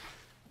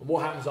 And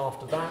what happens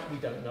after that, we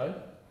don't know.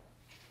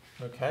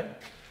 Okay.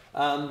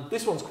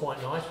 This one's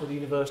quite nice, where the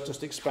universe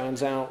just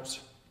expands out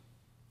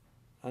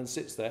and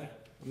sits there,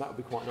 and that would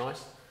be quite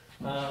nice.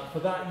 For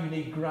that, you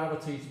need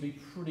gravity to be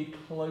pretty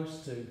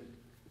close to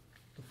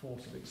the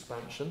force of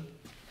expansion.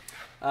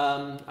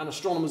 And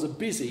astronomers are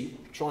busy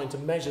trying to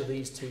measure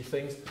these two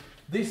things.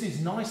 This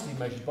is nicely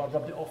measured, but I've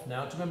rubbed it off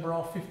now. Do you remember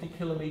our 50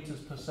 kilometres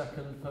per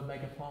second per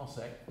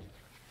megaparsec?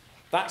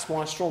 That's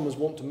why astronomers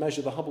want to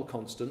measure the Hubble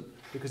constant,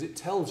 because it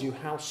tells you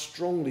how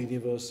strongly the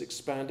universe is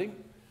expanding.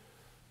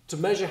 To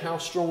measure how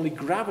strongly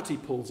gravity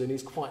pulls in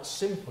is quite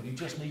simple. You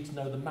just need to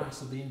know the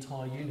mass of the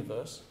entire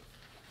universe,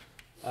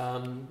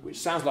 which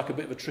sounds like a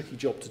bit of a tricky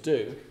job to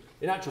do.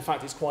 In actual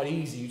fact, it's quite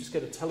easy. You just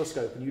get a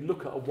telescope and you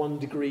look at a 1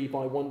 degree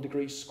by 1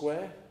 degree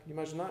square. Can you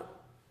imagine that?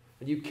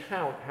 And you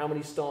count how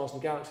many stars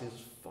and galaxies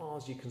as far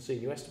as you can see,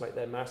 and you estimate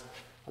their mass,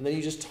 and then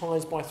you just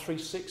times by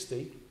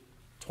 360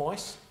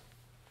 twice.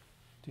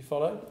 Do you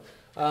follow?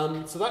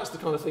 So that's the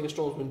kind of thing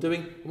astronomers have been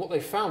doing. And what they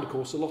found, of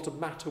course, a lot of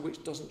matter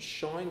which doesn't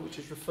shine, which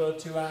is referred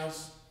to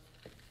as,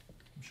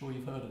 I'm sure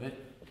you've heard of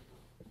it,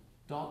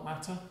 dark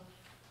matter.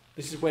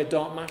 This is where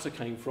dark matter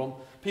came from.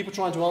 People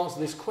trying to answer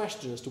this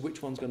question as to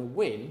which one's going to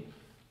win,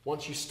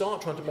 once you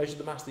start trying to measure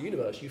the mass of the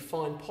universe, you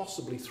find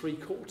possibly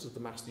 3/4 of the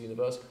mass of the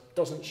universe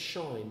doesn't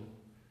shine.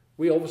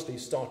 We obviously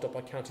start up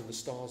by counting the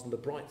stars and the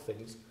bright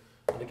things.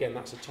 And again,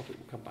 that's a topic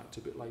we'll come back to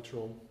a bit later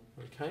on.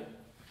 Okay?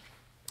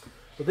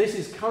 But this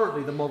is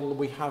currently the model that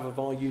we have of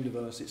our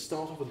universe. It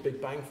started off with the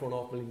Big Bang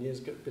 4.5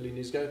 billion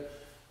years ago.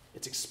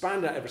 It's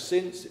expanded out ever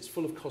since. It's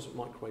full of cosmic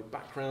microwave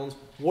backgrounds.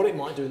 What it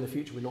might do in the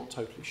future, we're not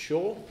totally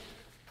sure.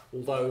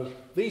 Although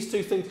these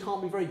two things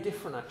can't be very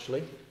different, actually.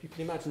 If you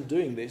can imagine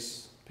doing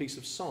this piece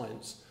of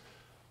science,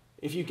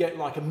 if you get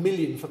like 1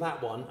 million for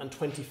that one and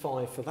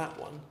 25 for that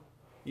one,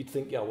 you'd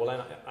think, yeah, well, in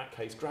that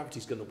case,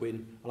 gravity's going to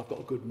win, and I've got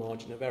a good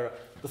margin of error.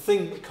 The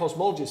thing that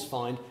cosmologists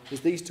find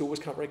is these two always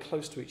come very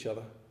close to each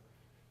other,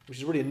 which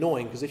is really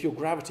annoying, because if your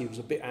gravity was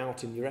a bit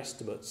out in your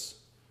estimates,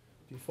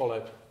 You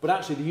follow? But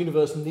actually the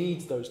universe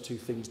needs those two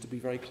things to be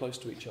very close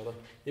to each other.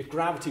 If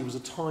gravity was a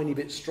tiny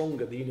bit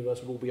stronger, the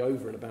universe would all be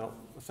over in about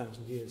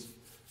 1,000 years,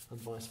 and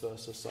vice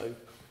versa. So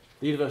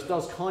the universe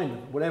does kind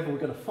of, whatever we're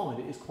going to find,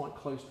 it is quite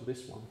close to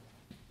this one.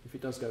 If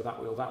it does go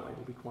that way or that way,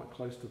 it'll be quite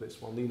close to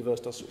this one. The universe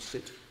does sort of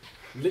sit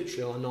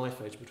literally on a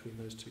knife edge between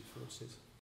those two forces.